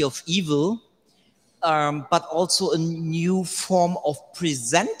banality of evil, but also a new form of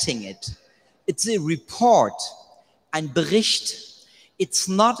presenting it. It's a report, ein Bericht. It's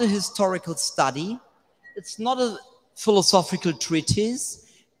not a historical study. It's not a philosophical treatise.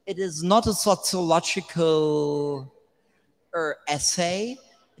 It is not a sociological essay.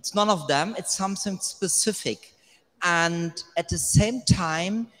 It's none of them. It's something specific. And at the same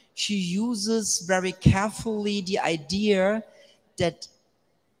time, she uses very carefully the idea that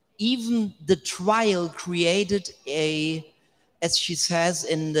even the trial created as she says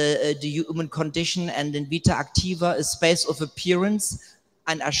in the human condition and in Vita Activa, a space of appearance,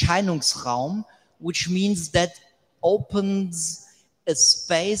 ein Erscheinungsraum, which means that opens a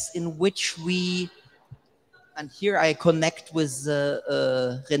space in which we, and here I connect with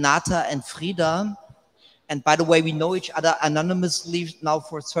Renata and Frida, and by the way, we know each other anonymously now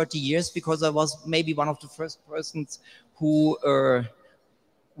for 30 years because I was maybe one of the first persons who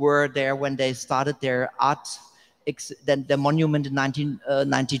were there when they started their art, the monument in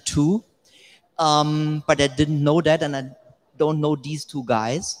 1992. But I didn't know that, and I don't know these two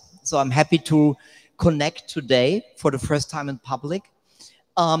guys. So I'm happy to connect today for the first time in public.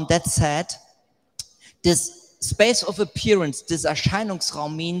 That said, this space of appearance, this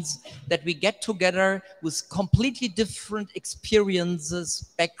Erscheinungsraum, means that we get together with completely different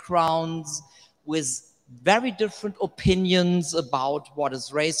experiences, backgrounds, with very different opinions about what is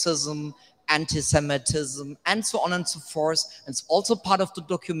racism, anti-Semitism, and so on and so forth. And it's also part of the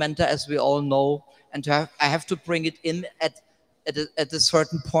documenta, as we all know, and I have to bring it in at a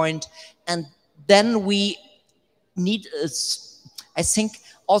certain point. And then we need, I think,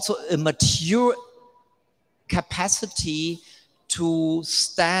 also a mature capacity to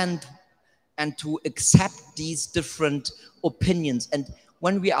stand and to accept these different opinions. And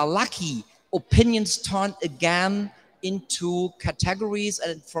when we are lucky, opinions turn again into categories,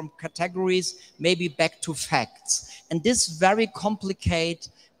 and from categories maybe back to facts. And this very complicated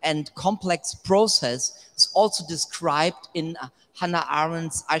and complex process is also described in Hannah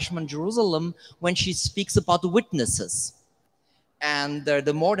Arendt's Eichmann, Jerusalem, when she speaks about the witnesses. And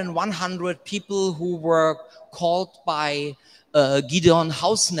the more than 100 people who were called by Gideon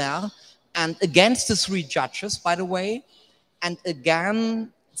Hausner, and against the 3 judges, by the way, and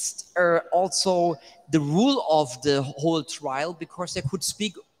again, also the rule of the whole trial, because they could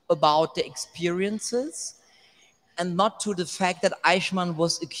speak about the experiences and not to the fact that Eichmann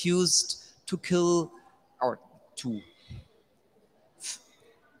was accused to kill or to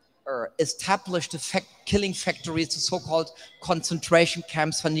establish the killing factories, the so-called concentration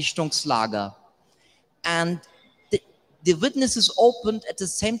camps, Vernichtungslager. And the witnesses opened at the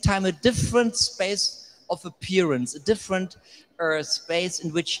same time a different space of appearance, a different space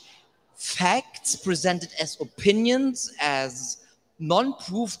in which facts presented as opinions, as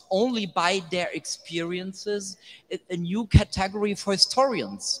non-proved only by their experiences, a new category for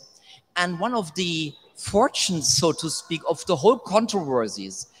historians. And one of the fortunes, so to speak, of the whole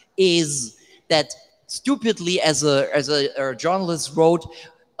controversies is that stupidly, as a journalist wrote,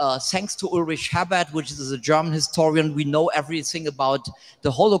 thanks to Ulrich Herbert, which is a German historian, we know everything about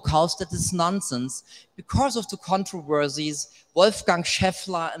the Holocaust. That is nonsense. Because of the controversies, Wolfgang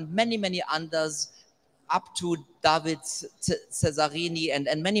Schäffler and many, many others, up to David Cesarini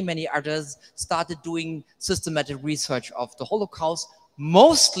and many, many others, started doing systematic research of the Holocaust,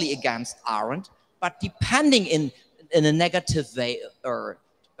 mostly against Arendt, but depending in a negative way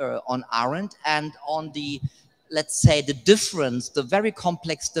on Arendt and on the, let's say, the difference, the very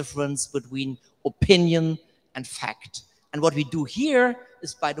complex difference between opinion and fact. And what we do here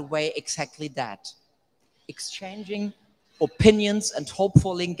is, by the way, exactly that. Exchanging opinions and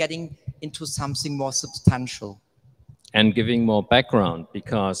hopefully getting into something more substantial. And giving more background,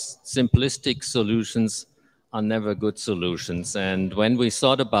 because simplistic solutions are never good solutions. And when we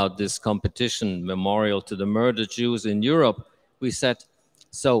thought about this competition memorial to the murdered Jews in Europe, we said,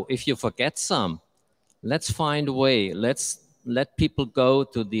 so if you forget some, let's find a way. Let's let people go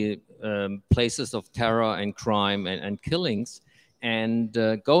to the places of terror and crime and killings And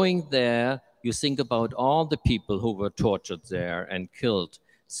going there, you think about all the people who were tortured there and killed.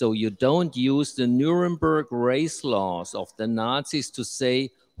 So you don't use the Nuremberg race laws of the Nazis to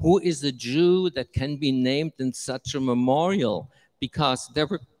say, who is a Jew that can be named in such a memorial? Because there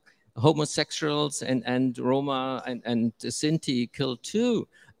were homosexuals and Roma and Sinti killed too,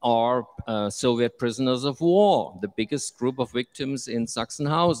 or Soviet prisoners of war, the biggest group of victims in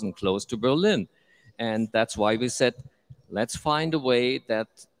Sachsenhausen, close to Berlin. And that's why we said, let's find a way that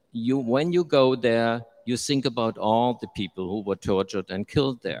you, when you go there, you think about all the people who were tortured and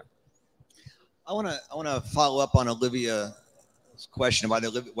killed there. I want to follow up on Olivia's question about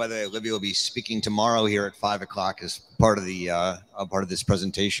whether Olivia will be speaking tomorrow here at 5 o'clock as part of the part of this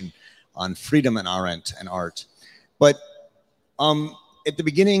presentation on freedom and Arendt and art. But at the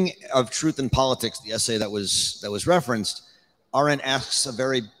beginning of Truth and Politics, the essay that was referenced, Arendt asks a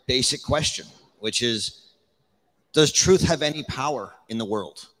very basic question, which is, does truth have any power in the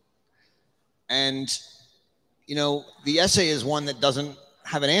world? And, you know, the essay is one that doesn't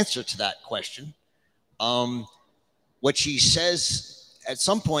have an answer to that question. What she says at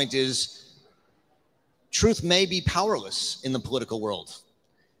some point is, truth may be powerless in the political world.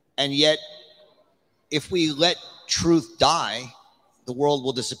 And yet, if we let truth die, the world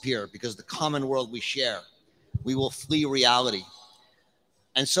will disappear, because the common world we share, we will flee reality.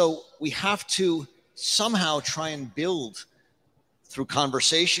 And so we have to somehow try and build through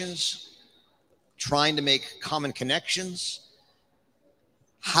conversations, trying to make common connections,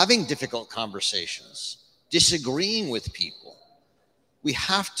 having difficult conversations, disagreeing with people. We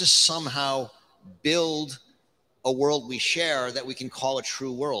have to somehow build a world we share that we can call a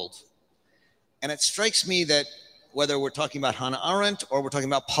true world. And it strikes me that whether we're talking about Hannah Arendt or we're talking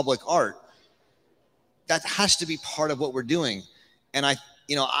about public art, that has to be part of what we're doing. And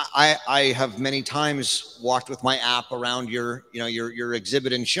I have many times walked with my app around your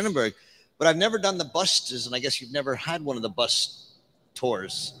exhibit in Schnock, but I've never done the buses, and I guess you've never had one of the bus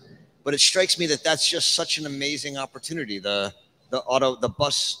tours. But it strikes me that that's just such an amazing opportunity, the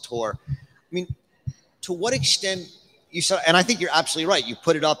bus tour. I mean, to what extent you saw, and I think you're absolutely right, you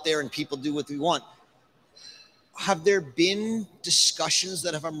put it up there and people do what they want. Have there been discussions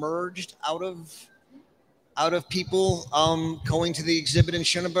that have emerged out of people going to the exhibit in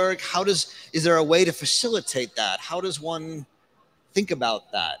Schnock? Is there a way to facilitate that? How does one think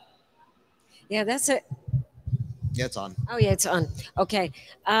about that? Yeah, that's it. Yeah, it's on. Oh, yeah, it's on. Okay.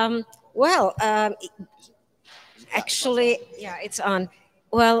 Actually, yeah, it's on.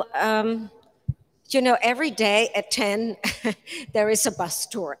 Well, you know, every day at 10, there is a bus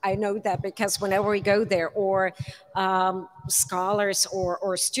tour. I know that because whenever we go there, or scholars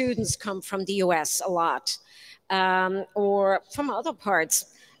or students come from the US a lot, or from other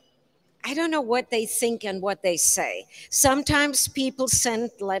parts. I don't know what they think and what they say. Sometimes people send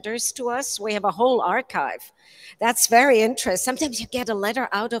letters to us. We have a whole archive. That's very interesting. Sometimes you get a letter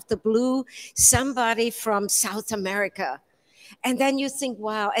out of the blue, somebody from South America. And then you think,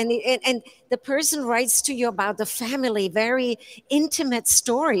 wow, and the person writes to you about the family, very intimate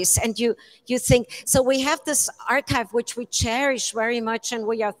stories. And you think, so we have this archive which we cherish very much, and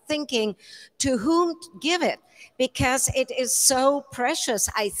we are thinking to whom to give it, because it is so precious,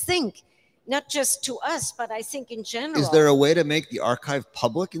 I think, not just to us, but I think in general. Is there a way to make the archive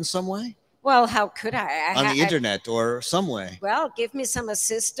public in some way? Well, how could I? On the internet or some way? Well, give me some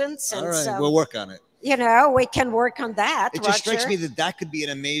assistance. And all right, we'll work on it. You know, we can work on that. It just strikes me that that could be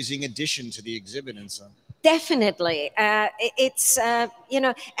an amazing addition to the exhibit in some. Definitely. It's, you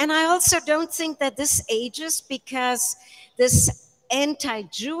know, and I also don't think that this ages, because this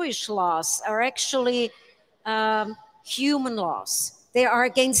anti-Jewish laws are actually human laws. They are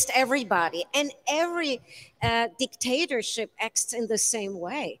against everybody, and every dictatorship acts in the same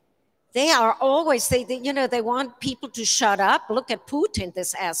way. They are always, you know, they want people to shut up. Look at Putin,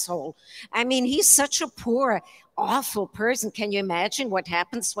 this asshole. I mean, he's such a poor, awful person. Can you imagine what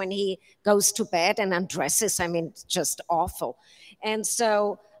happens when he goes to bed and undresses? I mean, it's just awful. And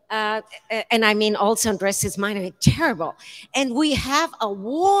so, and I mean, also undresses mine, I mean, terrible. And we have a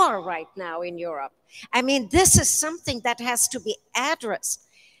war right now in Europe. I mean, this is something that has to be addressed.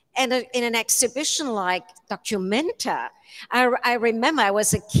 And in an exhibition like Documenta, I remember I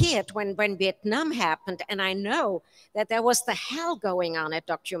was a kid when Vietnam happened, and I know that there was the hell going on at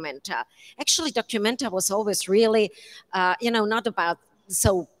Documenta. Actually, Documenta was always really, you know, not about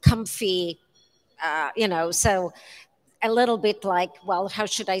so comfy, you know, so a little bit like, well, how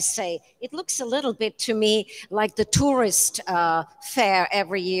should I say? It looks a little bit to me like the tourist fair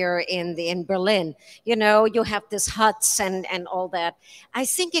every year in Berlin. You know, you have these huts and all that. I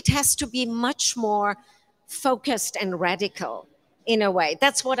think it has to be much more focused and radical. in a way.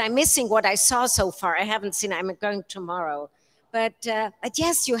 That's what I'm missing, what I saw so far. I haven't seen, I'm going tomorrow. But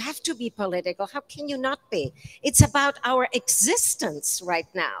yes, you have to be political. How can you not be? It's about our existence right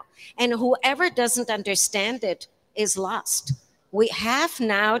now. And whoever doesn't understand it is lost. We have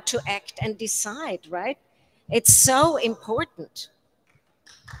now to act and decide, right? It's so important.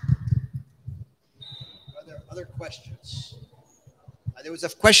 Are there other questions? There was a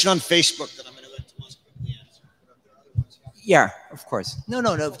question on Facebook that I'm going to let Tomas quickly answer. Yeah, of course. No.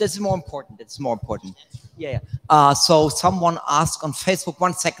 This is more important. It's more important. Yeah. So someone asked on Facebook.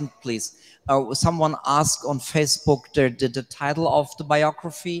 1 second, please. Someone asked on Facebook the title of the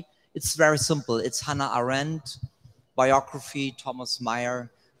biography. It's very simple. It's Hannah Arendt biography. Thomas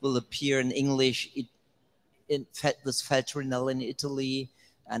Meyer will appear in English. This Feltrinel in Italy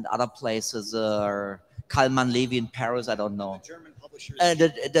and other places. Kalman Levy in Paris. I don't know. The German publishers.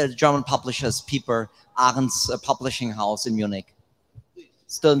 The German publishers, Pieper Arendt's publishing house in Munich.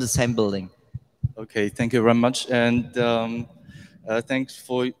 Still in the same building. Okay, thank you very much, and thank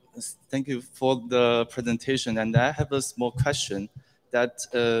you for the presentation. And I have a small question that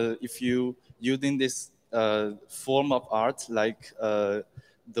if you using this form of art, like the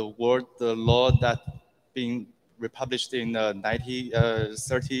law that being republished in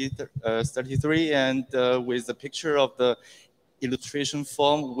 1933, and with the picture of the illustration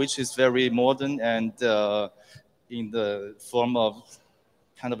form, which is very modern and in the form of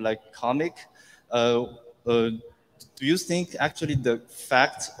kind of like comic. Do you think actually the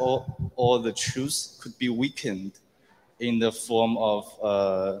fact or the truth could be weakened in the form of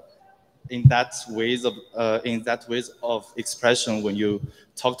in that ways of expression when you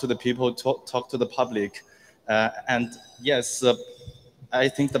talk to the people, talk to the public, and yes, I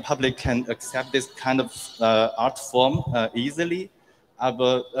think the public can accept this kind of art form easily,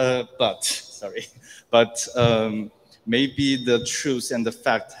 but maybe the truth and the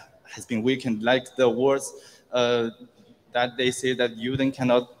fact has been weakened, like the words that they say that you then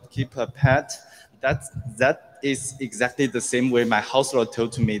cannot keep a pet. That is exactly the same way my household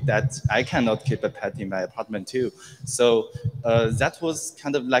told to me that I cannot keep a pet in my apartment too. So that was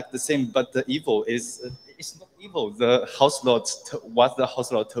kind of like the same, but the evil is it's not evil. The household, what the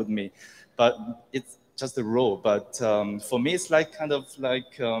household told me, but it's just a rule. But for me, it's like kind of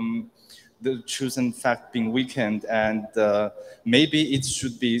like the truth and fact being weakened, and maybe it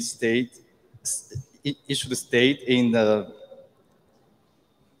should be stayed. It should stay in the,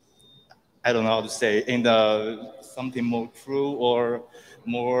 I don't know how to say, in the something more true or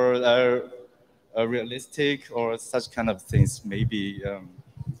more realistic or such kind of things. Maybe.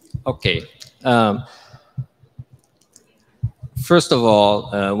 Okay. First of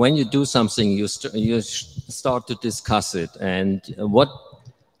all, when you do something, you start to discuss it, and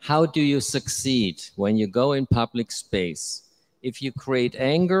how do you succeed when you go in public space? If you create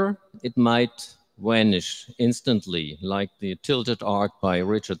anger, it might vanish instantly, like the tilted art by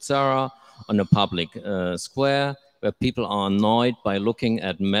Richard Serra on a public square, where people are annoyed by looking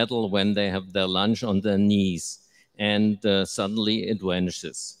at metal when they have their lunch on their knees, and suddenly it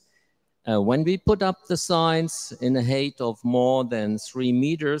vanishes. When we put up the signs in a height of more than 3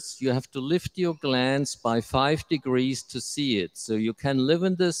 meters, you have to lift your glance by 5 degrees to see it. So you can live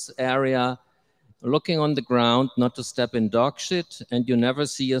in this area looking on the ground, not to step in dog shit, and you never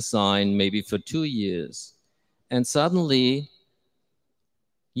see a sign maybe for 2 years. And suddenly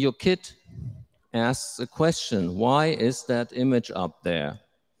your kid asks a question, why is that image up there?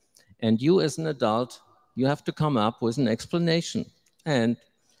 And you as an adult, you have to come up with an explanation. And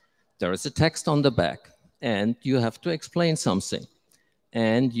there is a text on the back, and you have to explain something.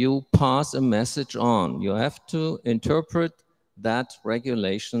 And you pass a message on. You have to interpret that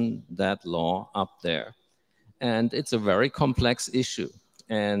regulation, that law up there. And it's a very complex issue.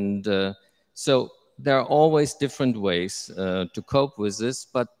 And so there are always different ways to cope with this,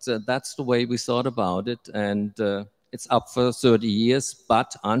 but that's the way we thought about it. And it's up for 30 years,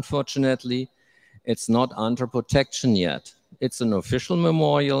 but unfortunately, it's not under protection yet. It's an official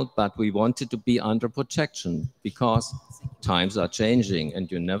memorial, but we want it to be under protection because times are changing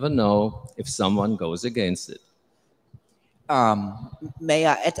and you never know if someone goes against it. May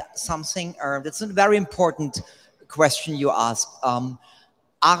I add something? That's a very important question you asked.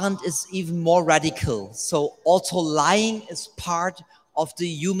 Arendt is even more radical. So also lying is part of the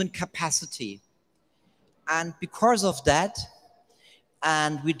human capacity. And because of that,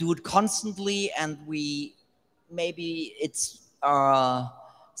 and we do it constantly, and maybe it's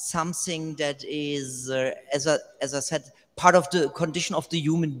something that is, as I said, part of the condition of the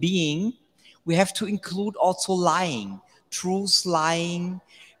human being. We have to include also lying, truth lying,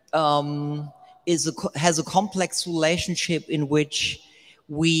 has a complex relationship in which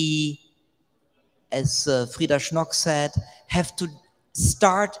we, as Frieda Schnock said, have to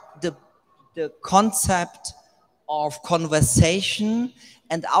start the concept of conversation,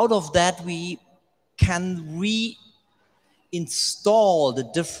 and out of that we can reinstall the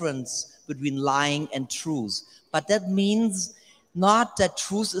difference between lying and truth. But that means not that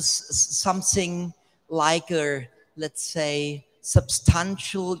truth is something like a, let's say,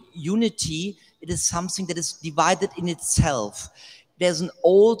 substantial unity. It is something that is divided in itself. There's an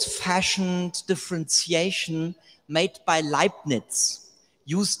old-fashioned differentiation made by Leibniz,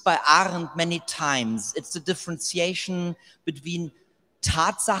 used by Arendt many times. It's the differentiation between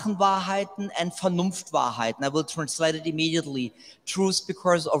Tatsachenwahrheiten and Vernunftwahrheiten. I will translate it immediately. Truth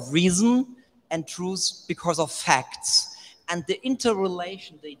because of reason and truth because of facts. And the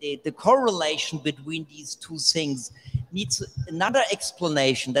interrelation, the correlation between these two things needs another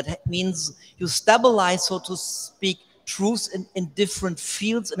explanation. That means you stabilize, so to speak, truth in different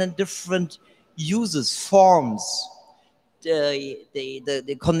fields and in different uses, forms.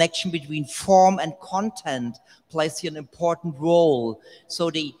 The connection between form and content plays here an important role.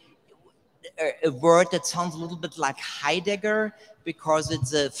 So a word that sounds a little bit like Heidegger, because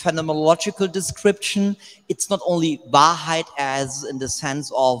it's a phenomenological description. It's not only Wahrheit as in the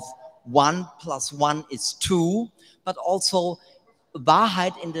sense of 1 + 1 is 2, but also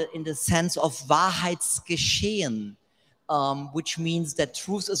Wahrheit in the sense of Wahrheitsgeschehen, which means that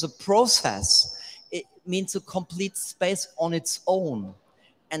truth is a process. It means a complete space on its own.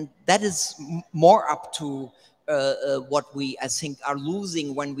 And that is more up to what we, I think, are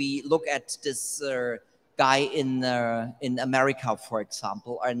losing when we look at this guy in America, for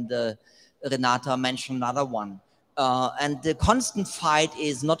example, and Renata mentioned another one. And the constant fight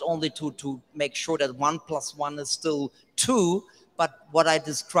is not only to make sure that 1 + 1 is still 2, but what I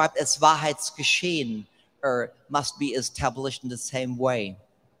described as Wahrheitsgeschehen must be established in the same way.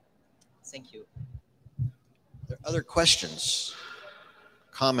 Thank you. Are there other questions,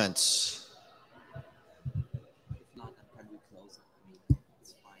 comments? If not, then can we close it? I mean,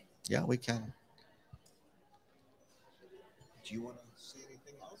 it's fine. Yeah, we can. Do you want to say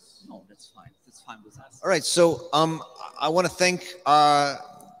anything else? No, that's fine. That's fine with us. All right, so I want to thank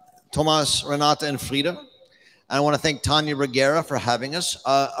Thomas, Renata, and Frieda. And I want to thank Tanya Reguera for having us.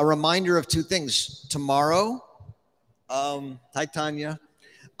 A reminder of two things. Tomorrow, hi Tanya.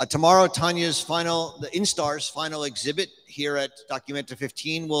 Tomorrow, Tanya's the INSTAR's final exhibit here at Documenta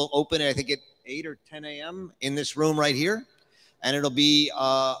 15 will open, I think, at 8 or 10 a.m. in this room right here. And it'll be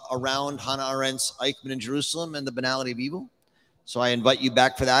around Hannah Arendt's Eichmann in Jerusalem and the Banality of Evil. So I invite you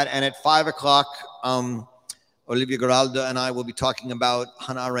back for that. And at 5 o'clock, Olivia Geraldo and I will be talking about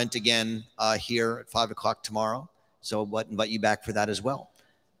Hannah Arendt again here at 5 o'clock tomorrow. So I invite you back for that as well.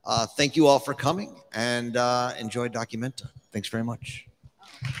 Thank you all for coming, and enjoy Documenta. Thanks very much.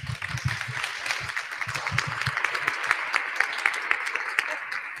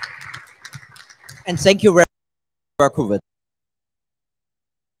 And thank you, Berkowitz.